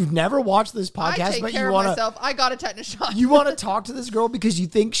 You've never watched this podcast, I take but care you want of myself. I got a tetanus shot. You want to talk to this girl because you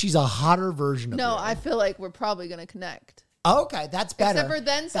think she's a hotter version of you. No, I feel like we're probably going to connect. Okay, that's better. Except for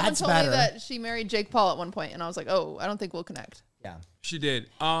then someone That's told better. me that she married Jake Paul at one point, and I was like, oh, I don't think we'll connect. Yeah. She did.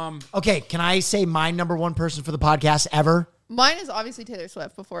 Okay, can I say my number one person for the podcast ever? Mine is obviously Taylor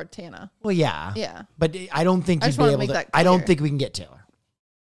Swift before Tana. Well, yeah. Yeah. But I don't think I you'd just be wanna able make to. that I don't clear. think we can get Taylor.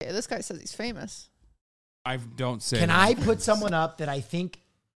 Yeah, this guy says he's famous. I don't say. Can that. I put someone up that I think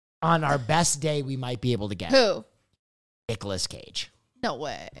on our best day we might be able to get? Who? Nicolas Cage. No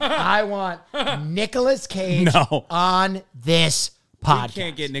way. I want Nicolas Cage No. on this We podcast.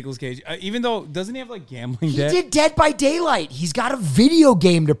 can't get Nicolas Cage, even though doesn't he have like gambling He debt? did Dead by Daylight. He's got a video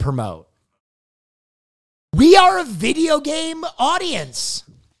game to promote. We are a video game audience.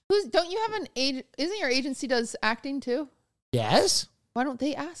 Don't you have an agent? Isn't your agency does acting too? Yes. Why don't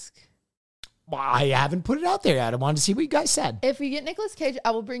they ask? Well, I haven't put it out there yet. I wanted to see what you guys said. If we get Nicolas Cage,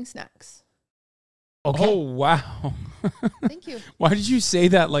 I will bring snacks. Okay. Oh wow! Thank you. Why did you say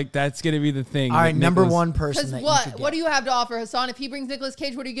that? Like that's gonna be the thing. All right, that number Nicolas- one person Because that you what? could get. What do you have to offer, Hassan? If he brings Nicolas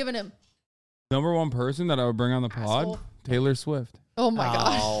Cage, what are you giving him? Number one person that I would bring on the pod, Asshole. Taylor Swift. Oh my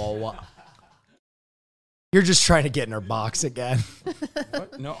gosh. Oh. You're just trying to get in her box again.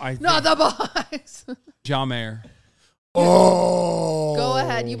 What? No, I think Not the box. John Mayer. Oh. Go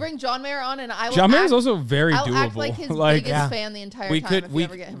ahead. You bring John Mayer on, and I will. John Mayer is act- also very I'll doable. act like his like biggest yeah. fan the entire we time. could, if we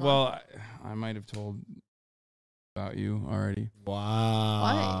ever get him on. well, I might have told about you already.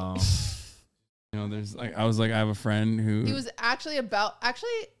 Wow. Why? You know, there's like I was like I have a friend who He was actually about. Actually,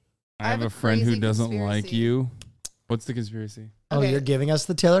 I have a friend who crazy doesn't like conspiracy. you. What's the conspiracy? Oh, Okay. you're giving us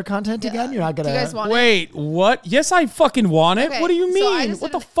the Taylor content Yeah. again? You're not going Do you guys want it? Wait, what? Yes, I fucking want it. Okay, What do you so I mean? just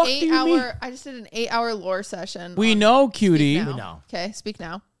What did the an fuck do you mean? I just did an 8-hour lore session. We on know, cutie. Speak We Now. know. Okay, speak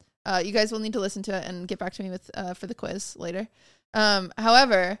now. You guys will need to listen to it and get back to me with for the quiz later.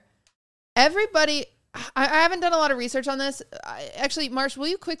 However, everybody, I haven't done a lot of research on this. Actually, Marsh, will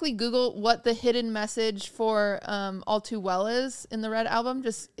you quickly Google what the hidden message for All Too Well is in the Red album?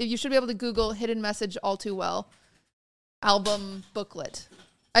 Just you should be able to Google hidden message All Too Well album booklet.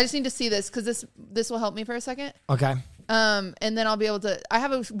 I just need to see this because this will help me for a second. Okay. And then I'll be able to. I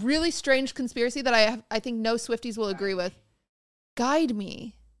have a really strange conspiracy that I think no Swifties will agree with. Guide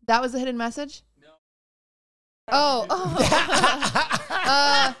me. That was the hidden message. No. Oh.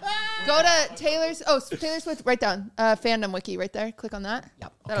 Go to Taylor's. Oh, Taylor Swift. Write down fandom wiki right there. Click on that.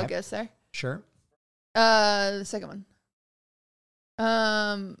 Yep. That'll Okay. get us there. Sure. The second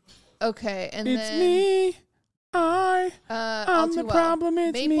one. Okay, and It's then me. All I'm Too the Well. problem.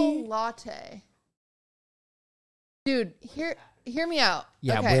 It's Maple me. latte. Dude, hear me out.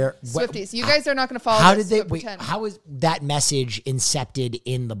 Yeah, okay. Swifties, you guys are not going to follow. How this, did they but wait? pretend. How is that message incepted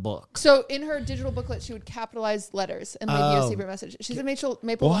in the book? So in her digital booklet, she would capitalize letters and leave you a Oh. secret message. She's a maple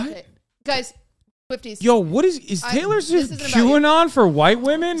What? latte. Guys, Swifties. Yo, what is Taylor this Swift isn't about you. QAnon for white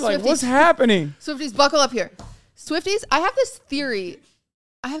women? Like, Swifties. what's happening? Swifties, buckle up here. Swifties, I have this theory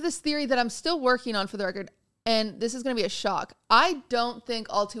that I'm still working on for the record, and this is going to be a shock. I don't think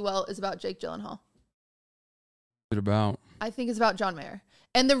All Too Well is about Jake Gyllenhaal. What's it about? I think it's about John Mayer.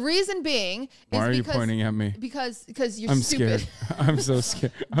 And the reason being is Why are you because, pointing at me? because you're I'm stupid. scared. I'm so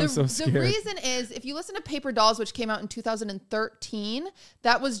scared. I'm so scared. The reason is if you listen to Paper Dolls, which came out in 2013,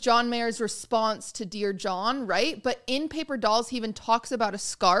 that was John Mayer's response to Dear John, right? But in Paper Dolls, he even talks about a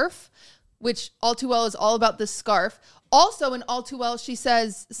scarf, which All Too Well is all about this scarf. Also in All Too Well, she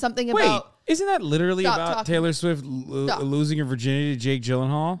says something Wait, about... isn't that literally Stop about talking. Taylor Swift Stop. losing her virginity to Jake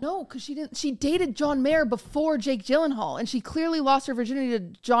Gyllenhaal? No, because she didn't. She dated John Mayer before Jake Gyllenhaal, and she clearly lost her virginity to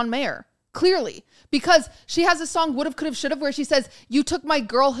John Mayer. Clearly, because she has a song "Would've, Could've, Should've" where she says, "You took my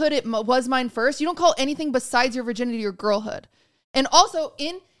girlhood; it was mine first." You don't call anything besides your virginity your girlhood. And also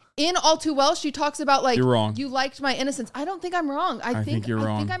in All Too Well, she talks about like, You're wrong. You liked my innocence. I don't think I'm wrong. I think you're I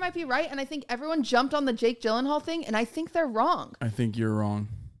wrong. think I might be right, and I think everyone jumped on the Jake Gyllenhaal thing, and I think they're wrong. I think you're wrong.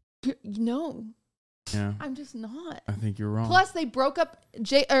 No, Yeah, I'm just not. I think you're wrong. Plus, they broke up.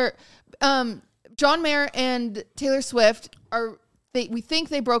 Charlie John Mayer and Taylor Swift we think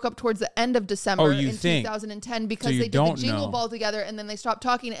they broke up towards the end of December in 2010 because they did the Jingle Ball together, and then they stopped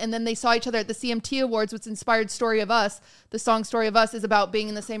talking, and then they saw each other at the CMT Awards, which inspired Story of Us. The song Story of Us is about being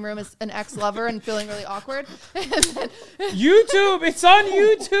in the same room as an ex-lover and feeling really awkward. YouTube, it's on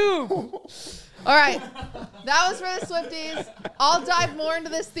YouTube. All right, that was for the Swifties. I'll dive more into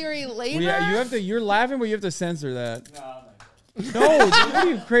this theory later. Yeah, you're laughing, but you have to censor that. No, are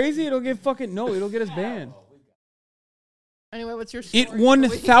you crazy? It'll get us banned. Anyway, what's your story? It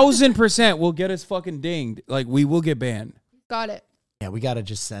 1000% will get us fucking dinged. Like, we will get banned. Got it. Yeah, we got to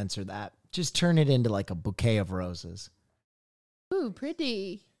just censor that. Just turn it into like a bouquet of roses. Ooh,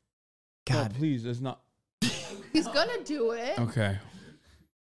 pretty. God, Oh, please, that's not. He's gonna do it. Okay.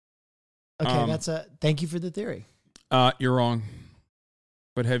 Okay, thank you for the theory. You're wrong.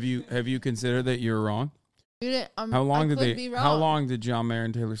 But have you considered that you're wrong? How long did John Mayer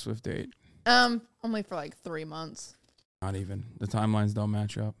and Taylor Swift date? Only for like 3 months. Not even. The timelines don't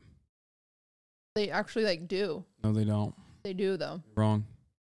match up. They actually do. No, they don't. They do though. Wrong.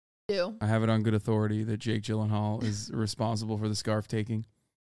 Do. I have it on good authority that Jake Gyllenhaal is responsible for the scarf taking.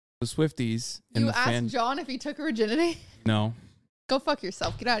 The Swifties. You asked John if he took her virginity? No. Go fuck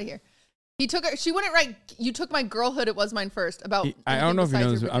yourself. Get out of here. He took her. She wouldn't write. You took my girlhood. It was mine first. I don't know if he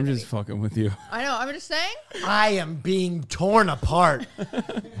knows. I'm just fucking with you. I know. I'm just saying. I am being torn apart.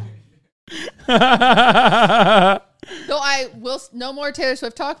 So I will no more Taylor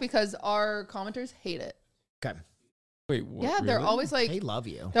Swift talk because our commenters hate it. Okay. Wait, what? Yeah, they're really? always like, They love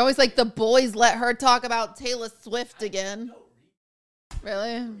you. they're always like, the boys let her talk about Taylor Swift again.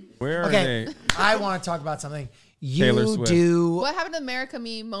 Really? Where are Okay, they? I want to talk about something. Taylor You Swift. do What happened to America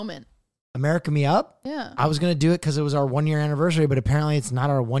Me moment? America Me Up? Yeah. I was going to do it because it was our 1 year anniversary, but apparently it's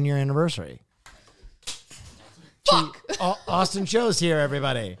not our 1 year anniversary. Fuck. Austin Show's here,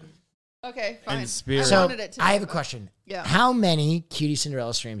 everybody. Okay, fine. And Spirit. I So wanted it to. I have a question. Yeah. How many Cutie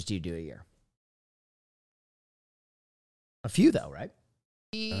Cinderella streams do you do a year? A few, though, right?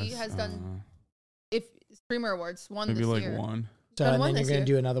 He has done streamer awards one maybe this like year. one. So Done and one then you're this going year.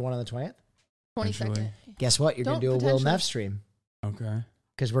 to do another one on the 20th? 22nd. Guess what? You're going to do a Will Potentially. Neff stream Okay.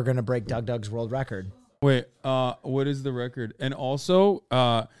 because we're going to break Doug's world record. Wait, what is the record? And also,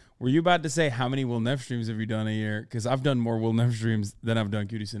 were you about to say how many Will Neff streams have you done a year? Because I've done more Will Neff streams than I've done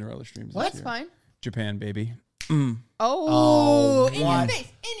Cutie Cinderella streams. Well, this that's year. fine. Japan, baby. Oh, in your what?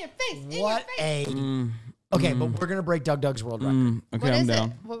 face, in your face, in What your face. Okay, but we're going to break Doug's world record. Okay, What I'm is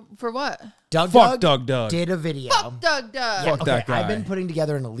down. it? For what? Fuck Doug. did a video. Fuck Doug. Fuck that guy. I've been putting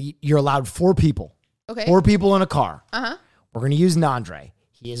together an elite. You're allowed 4 people. Okay. 4 people in a car. Uh-huh. We're going to use Nandre.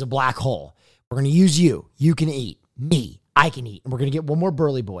 He is a black hole. We're going to use you. You can eat. Me. I can eat. And we're going to get one more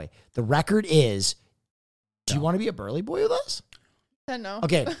burly boy. The record is, do you want to be a burly boy with us? No.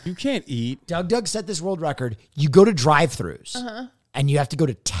 Okay. You can't eat. Doug set this world record. You go to drive-thrus and you have to go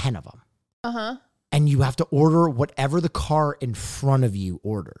to 10 of them. Uh-huh. And you have to order whatever the car in front of you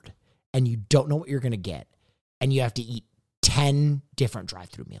ordered. And you don't know what you're going to get. And you have to eat 10 different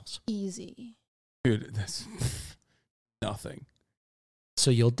drive-thru meals. Easy. Dude, that's nothing.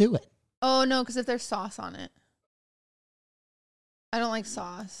 So you'll do it. Oh, no, because if there's sauce on it. I don't like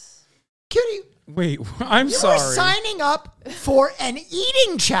sauce. Cutie, Wait, I'm you sorry. were signing up for an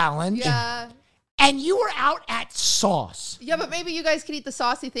eating challenge. Yeah. And you were out at sauce. Yeah, but maybe you guys could eat the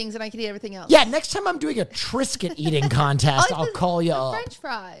saucy things and I could eat everything else. Yeah, next time I'm doing a Triscuit eating contest, I'll call you up. French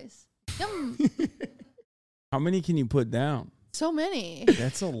fries. Yum. How many can you put down? So many.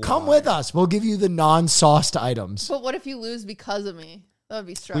 That's a lot. Come with us. We'll give you the non-sauced items. But what if you lose because of me? That would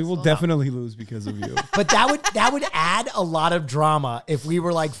be stressful. We will definitely lose because of you. But that would add a lot of drama if we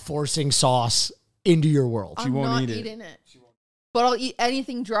were like forcing sauce into your world. I'm won't not eat it. eating it. But I'll eat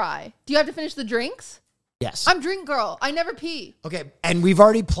anything dry. Do you have to finish the drinks? Yes. I'm drink girl. I never pee. Okay, and we've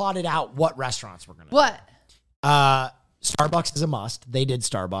already plotted out what restaurants we're going to What? Starbucks is a must. They did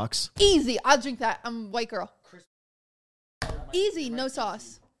Starbucks. Easy. I'll drink that. I'm a white girl. Easy. No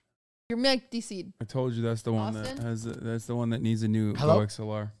sauce. You're milk seed. I told you that's the one Austin? that has. That's the one that needs a new Hello? Go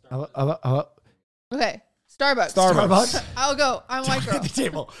XLR. Okay. Starbucks. Starbucks. I'll go. I'm a white girl. At the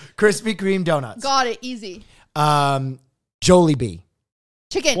table. Krispy Kreme donuts. Got it. Easy. Jollibee.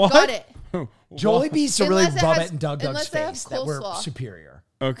 Chicken. What? Got it. Jollibee's to really Unless it rub has- it in Doug's unless they have face that we're coleslaw. superior.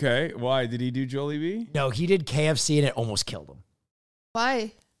 Okay, why did he do Jollibee? No, he did KFC and it almost killed him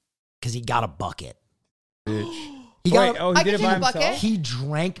Why? because he got a bucket. Bitch. He Wait, got. oh, I he did could it by do the himself. bucket. He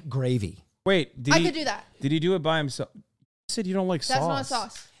drank gravy. Wait, did I he? could do that. Did he do it by himself? You said you don't like That's sauce. not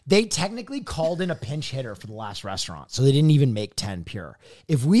sauce. They technically called in a pinch hitter for the last restaurant, so they didn't even make 10 pure.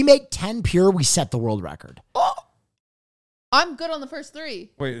 If we make 10 pure, we set the world record. I'm good on the first 3.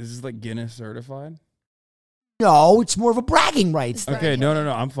 Wait, is this like Guinness certified? No, it's more of a bragging rights thing. Okay, no.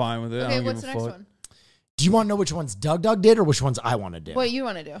 I'm fine with it. I Okay, don't what's give the a next fuck. one? Do you want to know which ones Doug did or which ones I want to do? What you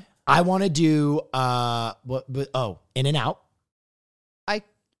want to do? I want to do In and Out.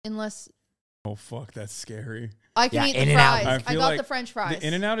 Unless Oh fuck, that's scary. I can Yeah, eat the In-N-Out. fries. I feel got like the French fries. The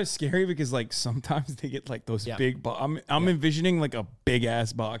In-N-Out is scary because like sometimes they get like those Yeah. big. I'm envisioning like a big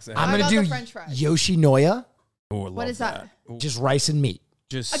ass box. Of I'm I gonna got do the French fries. Yoshinoya, Oh, I love What is that? Ooh, just rice and meat.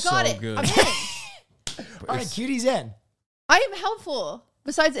 just I got so it. good. I'm in. All right, cutie's in. I am helpful.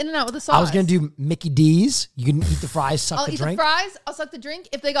 Besides In and Out with the sauce. I was gonna do Mickey D's. You can eat the fries, suck I'll the eat drink. the fries. I'll suck the drink.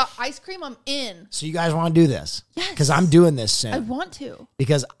 If they got ice cream, I'm in. So you guys want to do this? Yes. Because I'm doing this soon. I want to.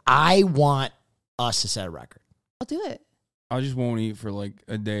 Because I want us to set a record. I'll do it. I just won't eat for like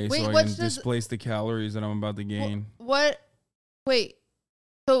a day Wait, so I what can does- displace the calories that I'm about to gain. What? Wait.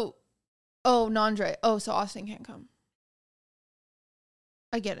 So, Nandre. Oh, so Austin can't come.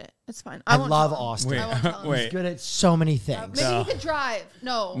 I get it. It's fine. I won't love tell him. Austin. Wait, I won't tell him. wait. He's good at so many things. Maybe No. he could drive.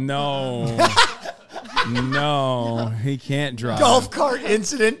 No. No, no, he can't drive. Golf cart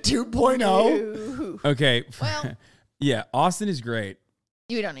incident 2.0. Ooh. Okay, Well- yeah, Austin is great.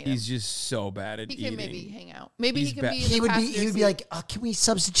 You don't need He's him. just so bad at He eating. can maybe hang out. Maybe He's he can bad. be in He the would be. passenger He would be seat. like, can we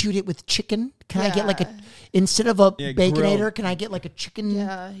substitute it with chicken? Can I get like Yeah. instead of a Yeah, baconator? grilled. Can I get like a chicken?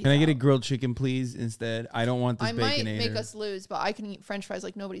 Yeah. Can I get a grilled chicken, please? Instead, I don't want this I might baconator. make us lose, but I can eat French fries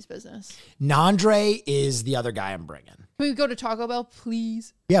like nobody's business. Nandre is the other guy I'm bringing. Can we go to Taco Bell,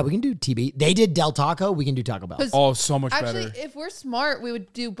 please? Yeah, we can do TB. They did Del Taco. We can do Taco Bell. 'Cause Oh, so much actually, better. if we're smart, we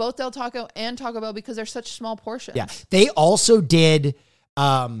would do both Del Taco and Taco Bell because they're such small portions. Yeah, they also did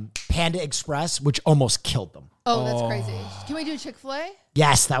Panda Express, which almost killed them. Oh, that's crazy. Can we do Chick-fil-A?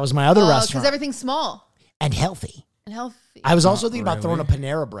 Yes, that was my other Because restaurant. everything's small And healthy. and healthy. I was also Not thinking about throwing a really.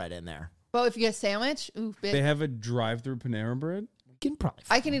 Panera bread in there. But if you get a sandwich, ooh, big. They have a drive-through Panera Bread. We can probably.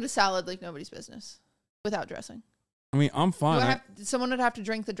 I can eat a salad like nobody's business without dressing. I mean, I'm Do fine. someone would have to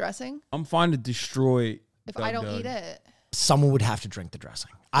drink the dressing I'm fine to destroy. if Dug I don't Dug. eat it. Someone would have to drink the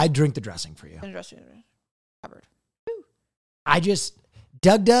dressing. I'd drink the dressing for you. And dressing covered.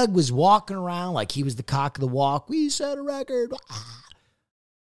 Doug was walking around like he was the cock of the walk. We set a record.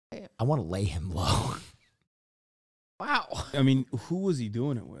 I want to lay him low. Wow. I mean, who was he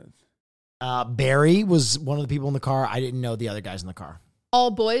doing it with? Barry was one of the people in the car. I didn't know the other guys in the car.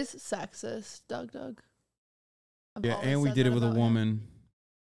 All boys, sexist. Doug. I've Yeah, always and we said did it that with a about him. woman.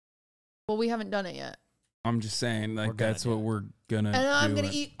 Well, we haven't done it yet. I'm just saying, We're like gonna that's do what it. we're gonna. And I'm do gonna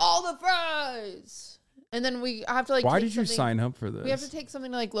it. eat all the fries. And then we have to like. Why take did you something- sign up for this? We have to take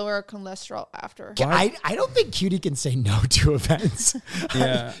something to like lower our cholesterol after. Why- I don't think Cutie can say no to events.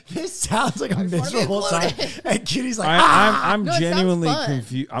 Yeah. This sounds like a wanna be miserable time. included. And Cutie's like, I'm No, it sounds genuinely fun.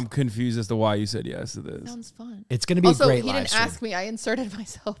 confused. I'm confused as to why you said yes to this. Sounds fun. It's going to be Also, a great he live didn't stream. ask me. I inserted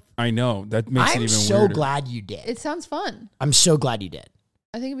myself. I know that makes it I'm even so weirder. glad you did. It sounds fun. I'm so glad you did.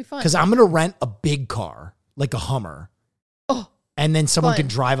 I think it'd be fun. Because I'm going to rent a big car, like a Hummer, Oh, and then someone Fun. can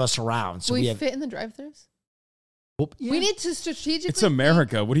drive us around. So will we we have. fit in the drive-thrus? Well, yeah. We need to strategically. It's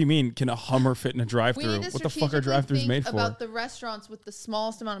America. What do you mean? Can a Hummer fit in a We drive-through? need to What the fuck are strategically drive-throughs think made for? about the restaurants with the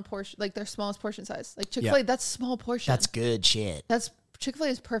smallest amount of portion, like their smallest portion size. Like Chick-fil-A, that's small portion. That's good shit. That's Chick-fil-A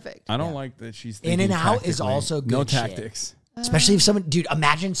is perfect. I don't Yeah. like that she's In thinking and Out is tactically. also no good shit. tactics. Especially if someone, dude,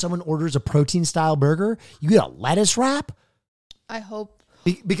 imagine someone orders a protein style burger. You get a lettuce wrap. I hope.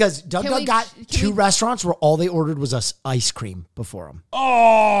 Because Doug Can we- got can two we- restaurants where all they ordered was us ice cream before them.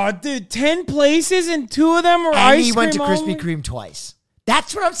 Oh, dude, 10 places and 2 of them were And ice he went to cream Krispy only? Kreme twice.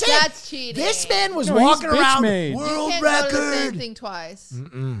 That's what I'm saying. That's cheating. This man was No, he's walking bitch around made. world You can't go to the same record. thing twice.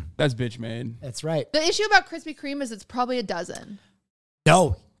 That's bitch made. That's right. The issue about Krispy Kreme is it's probably a dozen.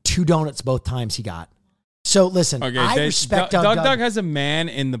 No, 2 donuts both times he got. So listen, Okay, I respect Doug. Doug has a man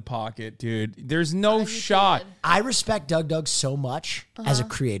in the pocket, dude. There's no You shot. should. I respect Doug so much as a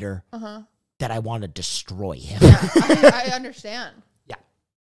creator that I want to destroy him. I understand. Yeah.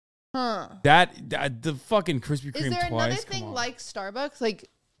 Huh. That the fucking Krispy Kreme Is there twice. another come thing on. like Starbucks? Like,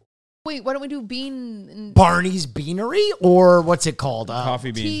 wait, why don't we do bean and Barney's Beanery or what's it called?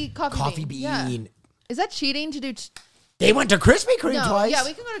 Coffee bean? tea, coffee bean? Yeah. Is that cheating to do? They went to Krispy Kreme No, twice. yeah,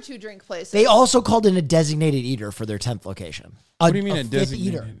 we can go to 2 drink places. They also called in a designated eater for their 10th location. What do you mean a fifth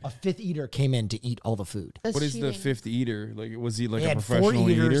designated? eater? A 5th eater came in to eat all the food. That's What is cheating. the 5th eater? Like, was he like They a had 4 professional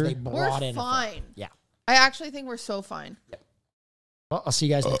eaters. eater? They We're brought in a fifth. fine. Yeah. I actually think we're so fine. Well, I'll see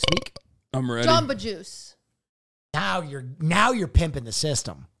you guys next week. I'm ready. Jamba Juice. Now you're pimping the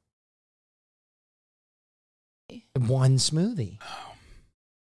system. One smoothie.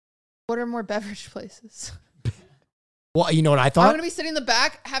 What are more beverage places? Well, you know what I I'm thought? gonna be sitting in the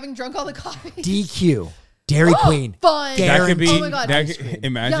back having drunk all the coffee. DQ. Dairy Queen. Fun. That could be. Oh my God.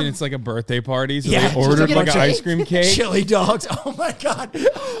 Imagine Yum. it's like a birthday party, so Yeah, they just ordered a like bunch an of ice cream cake. Chili dogs. Oh my God.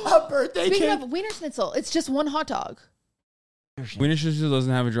 A birthday Speaking cake. of Wiener Schnitzel, it's just one hot dog. Wiener Schnitzel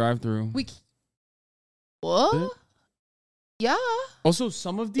doesn't have a drive-through. What? Yeah. Also,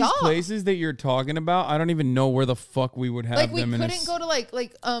 some of these Yeah. places that you're talking about, I don't even know where the fuck we would have Like we them. couldn't go to like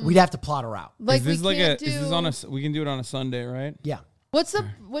We'd have to plot a route. like Is this we like can't do. Is this on a? We can do it on a Sunday, right? Yeah. What's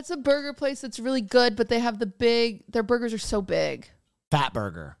a burger place that's really good, but they have their burgers are so big. Fat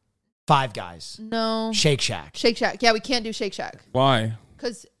Burger. Five Guys. No. Shake Shack. Shake Shack. Yeah, we can't do Shake Shack Why?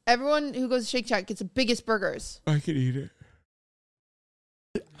 because everyone who goes to Shake Shack gets the biggest burgers. I could eat it.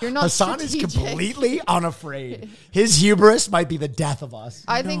 You're not. Hassan is strategic. completely unafraid. His hubris might be the death of us.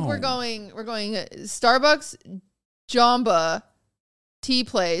 I think we're going Starbucks, Jamba, Tea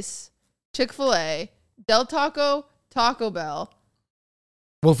Place, Chick-fil-A, Del Taco, Taco Bell.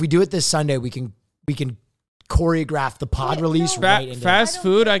 Well, if we do it this Sunday, we can choreograph the pod Wait, release no. right into Fast I don't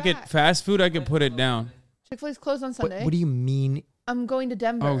food, get I could that. fast food. I could put it down. Chick-fil-A's closed on Sunday. What do you mean? I'm going to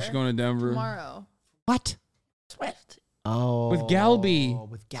Denver. Oh, she's going to Denver. tomorrow. What? Swift. Oh, With Galbi.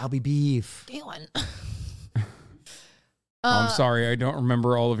 With Galbi beef. Galen. I'm sorry, I don't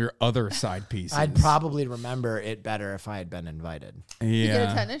remember all of your other side pieces. I'd probably remember it better if I had been invited. You get a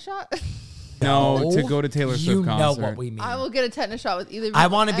Yeah. tetanus shot? No, to go to Taylor Swift You concert. know what we mean. I will get a tetanus shot with either of you. I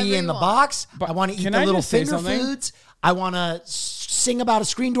want to be whenever in you the want. box. But I want to eat can the I little just say finger something? foods. I want to sing about a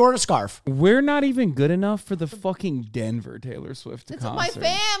screen door and a scarf. We're not even good enough for the fucking Denver Taylor Swift It's concert. with my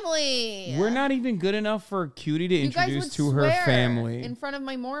family. We're not even good enough for Cutie to You guys introduce would to her swear family. in front of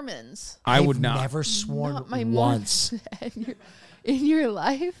my Mormons. I I've would not. Never sworn Not my once. Mormons in your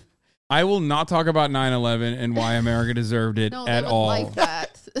life. I will not talk about 9/11 and why America deserved it No, they at would all. like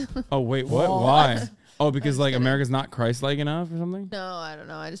that. Oh wait, what? Why? Oh, because like America's not Christ-like enough or something? No, I don't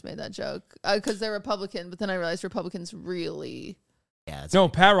know. I just made that joke because they're Republican, but then I realized Republicans really. Yeah, it's No,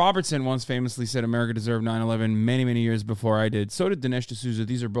 Pat Robertson once famously said America deserved 9/11 many, many years before I did. So did Dinesh D'Souza.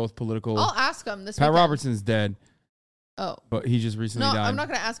 These are both political. I'll ask them this Pat weekend. Robertson's dead, Oh. but he just recently No, died. I'm not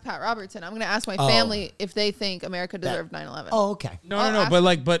going to ask Pat Robertson. I'm going to ask my Oh. family if they think America deserved 9/11. Oh, okay. No, I'll no,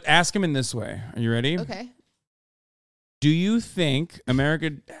 ask- but ask him in this way. Are you ready? Okay. Do you think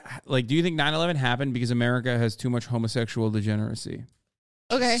America, like, do you think 9/11 happened because America has too much homosexual degeneracy?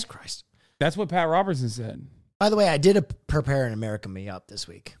 Okay. Jesus Christ. That's what Pat Robertson said. By the way, I did prepare an America Me Up this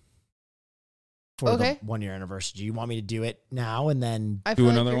week for Okay. the 1 year anniversary. Do you want me to do it now and then I Do feel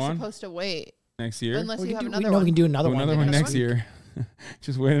like another you're one? supposed to wait Next year? unless we you can have do, another we one can do another Do one. another one Next next one? year.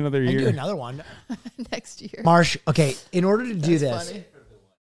 Just wait another I can do year. another one. next year. Marsh, okay, in order to do That's this, funny.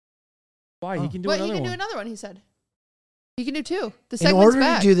 Why? He can do But another he can one. do another one, he said. He can do two. The in segment's order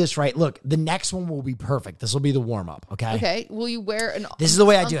back. to do this right, look, the next one will be perfect. This will be the warm up, okay? Okay. Will you wear an This is the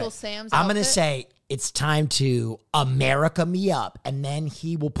way I do Uncle it. Sam's I'm going to outfit? say it's time to America Me Up, and then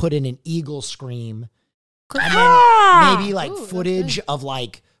he will put in an eagle scream, and then maybe like Ooh, that's footage of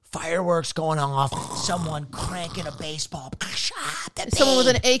like fireworks going off, someone cranking a baseball, someone with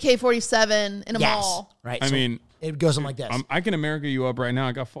an AK-47 in a yes, mall. right? I So mean, it goes something like this. I can America you up right now.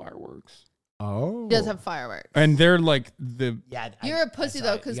 I got fireworks. Oh, He does have fireworks. And they're like the. yeah. You're a pussy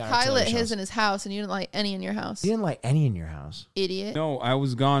though, because Kai lit his in his house, and you didn't light any in your house. You didn't light any in your house. Idiot. No, I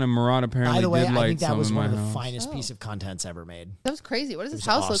was gone and Murat apparently By the way, did I light think that some was in one my of the house. finest Oh. piece of contents ever made. That was crazy. What does It his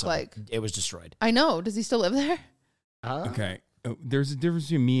was house awesome. look like? It was destroyed. I know. Does he still live there? Okay. There's a difference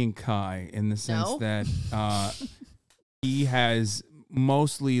between me and Kai in the sense No. that he has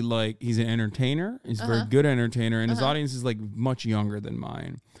mostly like he's an entertainer. He's a very good entertainer, and his audience is like much younger than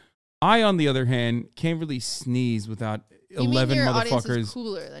mine. I, on the other hand, can't really sneeze without You mean 11 your audience is motherfuckers.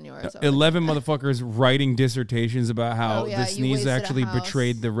 cooler than yours? 11 motherfuckers writing dissertations about how Oh, yeah, the you sneeze wasted a actually house.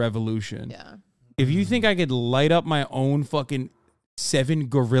 betrayed the revolution. Yeah. If you think I could light up my own fucking $7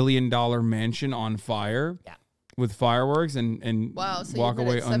 gorillion mansion on fire Yeah. with fireworks and Wow, so you walk hit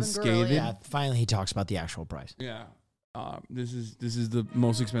away it 7 unscathed, gorillion. Yeah, finally he talks about the actual price. yeah. This is the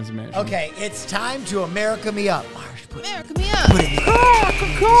most expensive mansion. Okay, it's time to America Me Up. Marsh, put America, me up.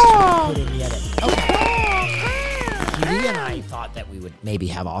 it in the edit. Okay. Judy and I thought that we would maybe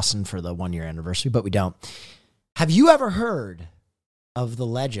have Austin for the 1 year anniversary, but we don't. Have you ever heard of the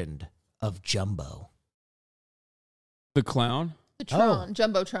legend of Jumbo? The clown. The Tron,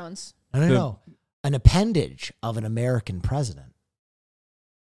 Jumbotrons. No. An appendage of an American president.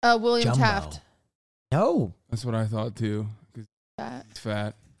 William Jumbo. Taft. No. That's what I thought too. 'Cause That. he's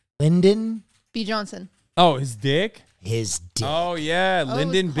fat. Lyndon, B. Johnson. Oh, his dick. his dick. Oh yeah, Oh,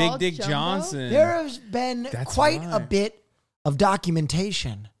 Lyndon it's Big called Dick Jumbo? Johnson. There has been That's quite a right. bit of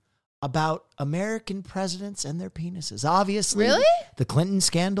documentation about American presidents and their penises. Obviously, Really? the Clinton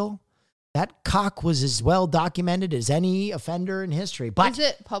scandal, That cock was as well documented as any offender in history. But is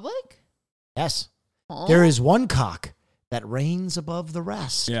it public? yes, Oh. there is one cock that reigns above the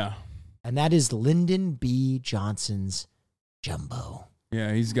rest. Yeah. And that is Lyndon B. Johnson's jumbo.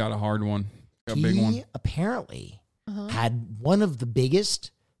 Yeah, he's got a hard one. Got a He big one. apparently had one of the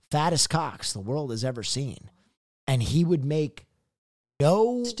biggest, fattest cocks the world has ever seen. And he would make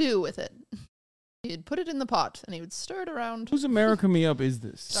no... Stew with it. He'd put it in the pot and he would stir it around. Whose America Me Up is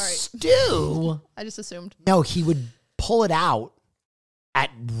this? Sorry. Stew? I just assumed. No, he would pull it out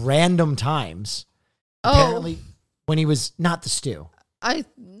at random times. Oh. Apparently, when he was not the stew. I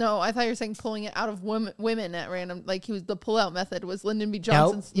thought you were saying pulling it out of women at random. Like the pull-out method was Lyndon B.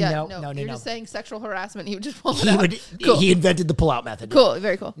 Johnson's. No. You're just saying sexual harassment. He would just pull it He out. would. Cool. He invented the pull-out method. Cool.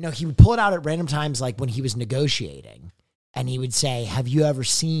 Very cool. No, he would pull it out at random times, like when he was negotiating, and he would say, "Have you ever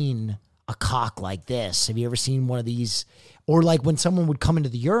seen a cock like this? Have you ever seen one of these?" Or like when someone would come into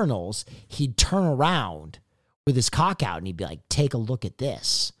the urinals, he'd turn around with his cock out, and he'd be like, "Take a look at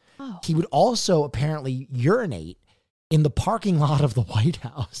this." Oh. He would also apparently urinate in the parking lot of the White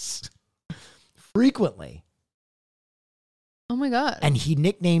House frequently. Oh my God. And he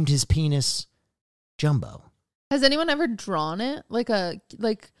nicknamed his penis Jumbo. Has anyone ever drawn it?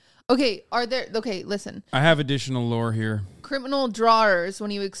 Okay, listen. I have additional lore here. Criminal drawers,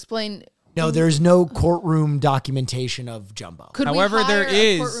 when you explain. No, there's no courtroom documentation of Jumbo. Could However, we hire there a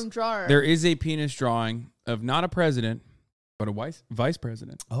is- courtroom drawer? There is a penis drawing of not a president, but a vice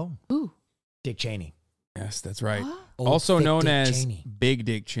president. Oh, Ooh. Dick Cheney. Yes, that's right. What? Old Also thick known Dick as Cheney. Big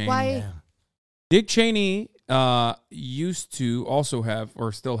Dick Cheney. Why? Yeah. Dick Cheney used to also have,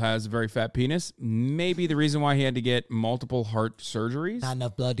 or still has, a very fat penis. Maybe the reason why he had to get multiple heart surgeries. Not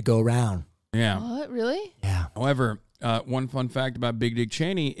enough blood to go around. Yeah. What? Really? Yeah. However, one fun fact about Big Dick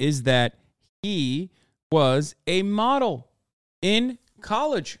Cheney is that he was a model in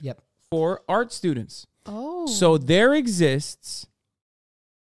college Yep. for art students. Oh. So there exists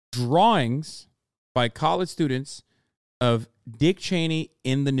drawings by college students of Dick Cheney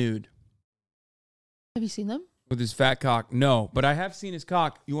in the nude Have you seen them? with his fat cock. No, but I have seen his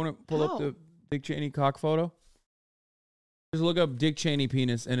cock. You want to pull up How? the Dick Cheney cock photo? Just look up Dick Cheney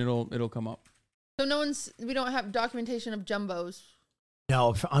penis and it'll come up. So we don't have documentation of jumbos.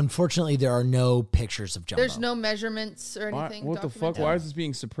 No, unfortunately, there are no pictures of Jumbo. There's no measurements or anything. What the fuck? Why is this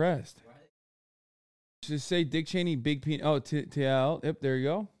being suppressed? Just say Dick Cheney big penis. Oh, TL. Yep, there you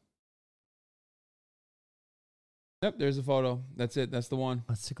go. Yep, there's a photo. That's it. That's the one.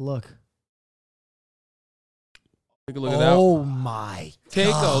 Let's take a look. Take a look at that. Oh, my Take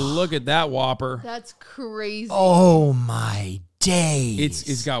God. a look at that whopper. That's crazy. Oh, my days.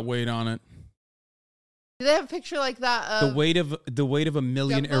 It's got weight on it. Do they have a picture like that? The weight of a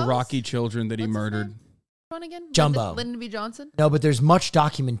million Jumbos? Iraqi children that he What's his murdered. name? Which one again? Jumbo. Lyndon B. Johnson. No, but there's much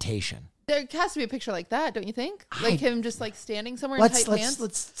documentation. There has to be a picture like that, don't you think? Like him just like standing somewhere in Let's tight pants.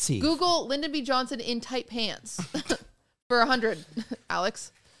 let's see. Google Lyndon B. Johnson in tight pants for 100,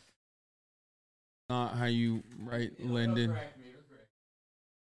 Alex. Not how you write Lyndon.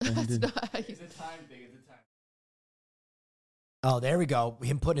 That's Lyndon. not how you- Oh, there we go.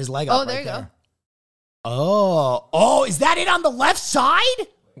 Him putting his leg Oh, up. there right you go. there. Oh, is that it on the left side?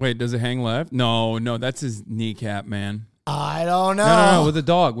 Wait, does it hang left? No, that's his kneecap, man. I don't know. No, with the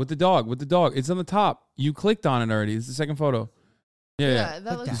dog. It's on the top. You clicked on it already. It's the second photo. Yeah.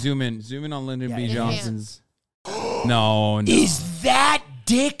 that looks. Zoom in on Lyndon Yeah, B. in Johnson's. No. Is that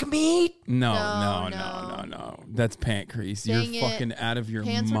dick meat? No. No. That's pancreas. Dang You're it. fucking out of your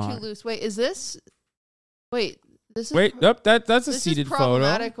Pants were too mind. loose. Wait, is this? Wait, this is. Wait, that's a this seated is photo.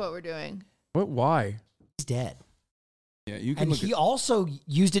 problematic. What we're doing. What? Why? He's dead. Yeah, you can And look he at. also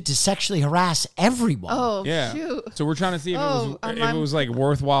used it to sexually harass everyone. Oh, Yeah. shoot. So we're trying to see if Oh, it was like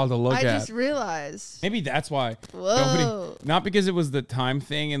worthwhile to look I at. just realized. Maybe that's why. Whoa. Not because it was the time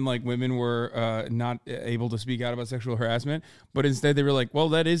thing and like women were not able to speak out about sexual harassment, but instead they were like, well,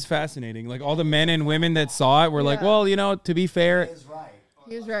 that is fascinating. Like all the men and women that saw it were like, Yeah. well, to be fair.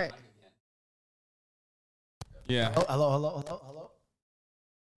 He was right. Yeah. Oh,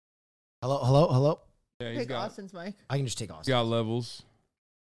 hello. Yeah, he's Pick got Austin's mic. I can just take off. levels.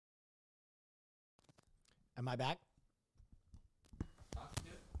 Am I back?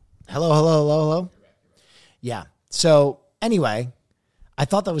 Hello. Yeah. So anyway, I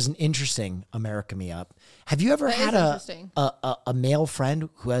thought that was an interesting America Me Up. Have you ever That is had interesting. a male friend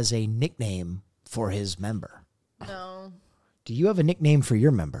who has a nickname for his member? No. Do you have a nickname for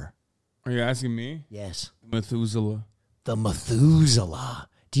your member? Are you asking me? Yes. Methuselah. The Methuselah.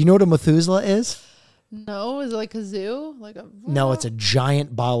 Do you know what a Methuselah is? No, is it like a zoo? Like a No, it's a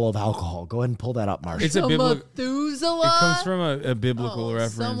giant bottle of alcohol. Go ahead and pull that up, Marsh. It's a biblical. Methuselah. It comes from a biblical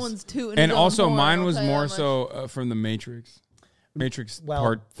reference. Someone's tooting. And his own also, horn, mine I'll was tell you more that much. so from the Matrix. Matrix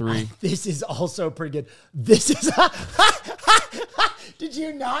Part 3. This is also pretty good. This is. Did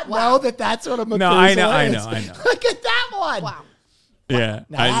you not know that that's what a Methuselah I is? know. Look at that one. Wow. Yeah.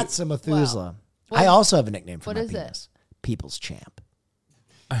 Now that's a Methuselah. Wow. I also have a nickname for What my is it? penis. People's Champ.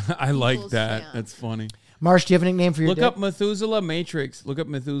 I like People's that. champ. That's funny. Marsh, do you have a nickname for your Look dick? up Methuselah Matrix. Look up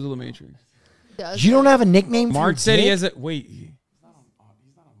Methuselah Matrix. Does You don't it? have a nickname for Mark your said he dick? has a. Wait. He's not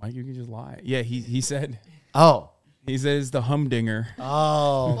on mic. You can just lie. Yeah, he said. Oh. He says the humdinger.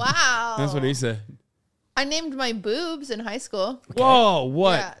 Oh. Wow. That's what he said. I named my boobs in high school. Whoa,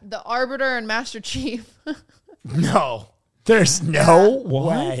 what? Yeah, the Arbiter and Master Chief. No. There's no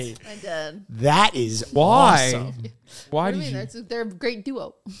What? way. I did. That is Why? awesome. Why What do did you mean? you? They're a great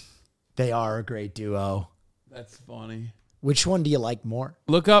duo. They are a great duo. That's funny. Which one do you like more?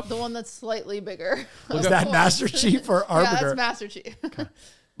 Look up. The one that's slightly bigger. Is that Master Chief or Yeah, Arbiter? that's Master Chief. Look up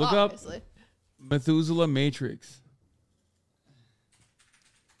Obviously. Methuselah Matrix.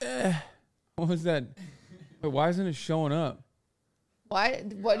 What was that? Wait, why isn't it showing up? Why?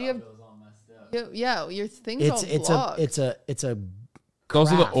 What do you have? Yeah, your thing's all blocked. It's a It's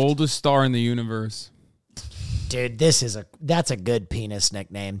also the Craft. oldest star in the universe. dude. That's a good penis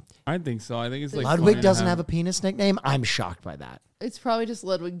nickname. I think so. I think it's like Ludwig fun to doesn't have a penis nickname. I'm shocked by that. It's probably just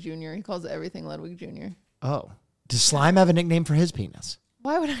Ludwig Jr. He calls everything Ludwig Jr. Oh, does Slime have a nickname for his penis?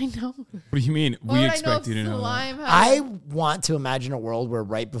 Why would I know? What do you mean? Why We would I know expect if you to know that. Slime had I want to imagine a world where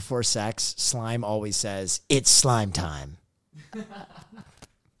right before sex, Slime always says, "It's slime time."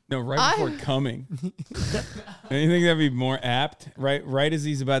 No, right before coming. Anything that'd be more apt? Right as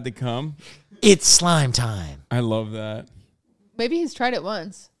he's about to come. It's slime time. I love that. Maybe he's tried it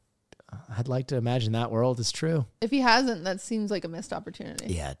once. I'd like to imagine that world is true. If he hasn't, that seems like a missed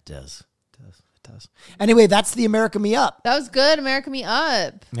opportunity. Yeah, it does. It does. Anyway, that's the America Me Up. That was good. America Me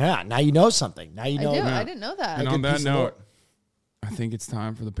Up. Yeah, now you know something. Now you I know. do. I didn't know that. And good on that piece of note, work. I think it's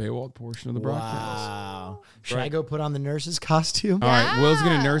time for the paywall portion of the broadcast. Wow. Should I Right. go put on the nurse's costume? All right, Will's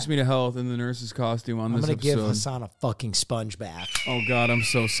gonna Yeah. nurse me to health in the nurse's costume on I'm this going to give episode. Hassan a fucking sponge bath. Oh God, I'm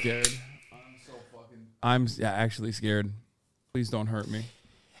so scared. I'm actually scared. Please don't hurt me.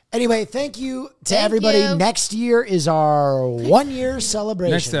 Anyway, thank you to Thank everybody. you. Next year is our 1 year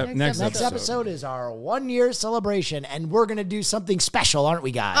celebration. Next Next episode is our 1 year celebration, and we're going to do something special, aren't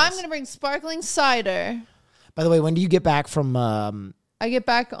we, guys? I'm going to bring sparkling cider. By the way, when do you get back from? I get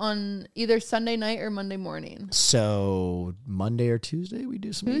back on either Sunday night or Monday morning. So Monday or Tuesday, we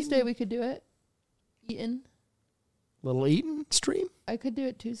do some Tuesday we could do it. Eating. little eating stream. I could do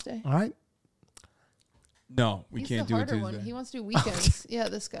it Tuesday. All right. No, we He's can't the do it harder Tuesday. one. He wants to do weekends. Yeah,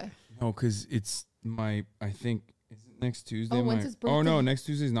 this guy. No, because it's my. I think is it next Tuesday. Oh, when's my, his oh no, birthday? next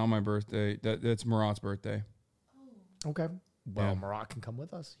Tuesday's not my birthday. That's Murat's birthday. Okay. Well, Yeah. Marat can come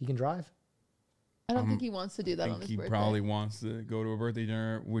with us. He can drive. I don't think he wants to do I that on think his he birthday. probably wants to go to a birthday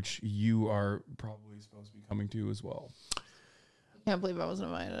dinner, which you are probably supposed to be coming to as well. Can't believe I wasn't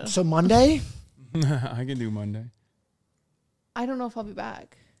invited. So Monday, I can do Monday. I don't know if I'll be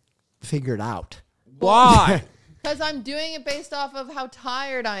back. figure it out. Why? Because I'm doing it based off of how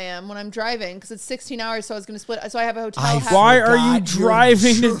tired I am when I'm driving. Because it's 16 hours, so I was going to split. So I have a hotel. half- Why are you forgot you're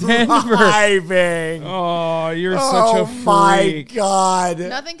driving to Denver? Driving. Oh, you're such a freak. my God.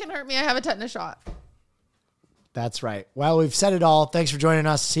 Nothing can hurt me. I have a tetanus shot. That's right. Well, we've said it all. Thanks for joining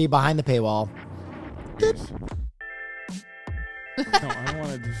us. See you behind the paywall. No, I don't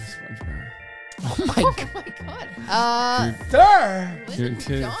want to do this SpongeBob. Oh my Oh God. my God. Sir. Lyndon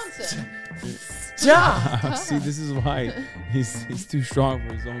tits. Johnson. Stop. See, this is why he's too strong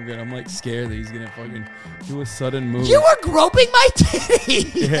for his own good. I'm like scared that he's gonna fucking do a sudden move. You were groping my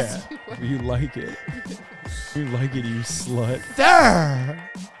titties. Yeah, you like it. You like it, you slut. Sir.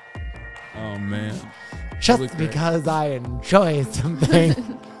 Oh man. Just Look there. because I enjoy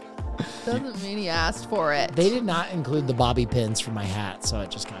something. Doesn't mean he asked for it. They did not include the bobby pins for my hat, so it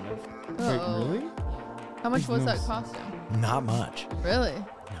just kind of Wait, Uh-oh. really? How much was No. that costume? not much. Really? No.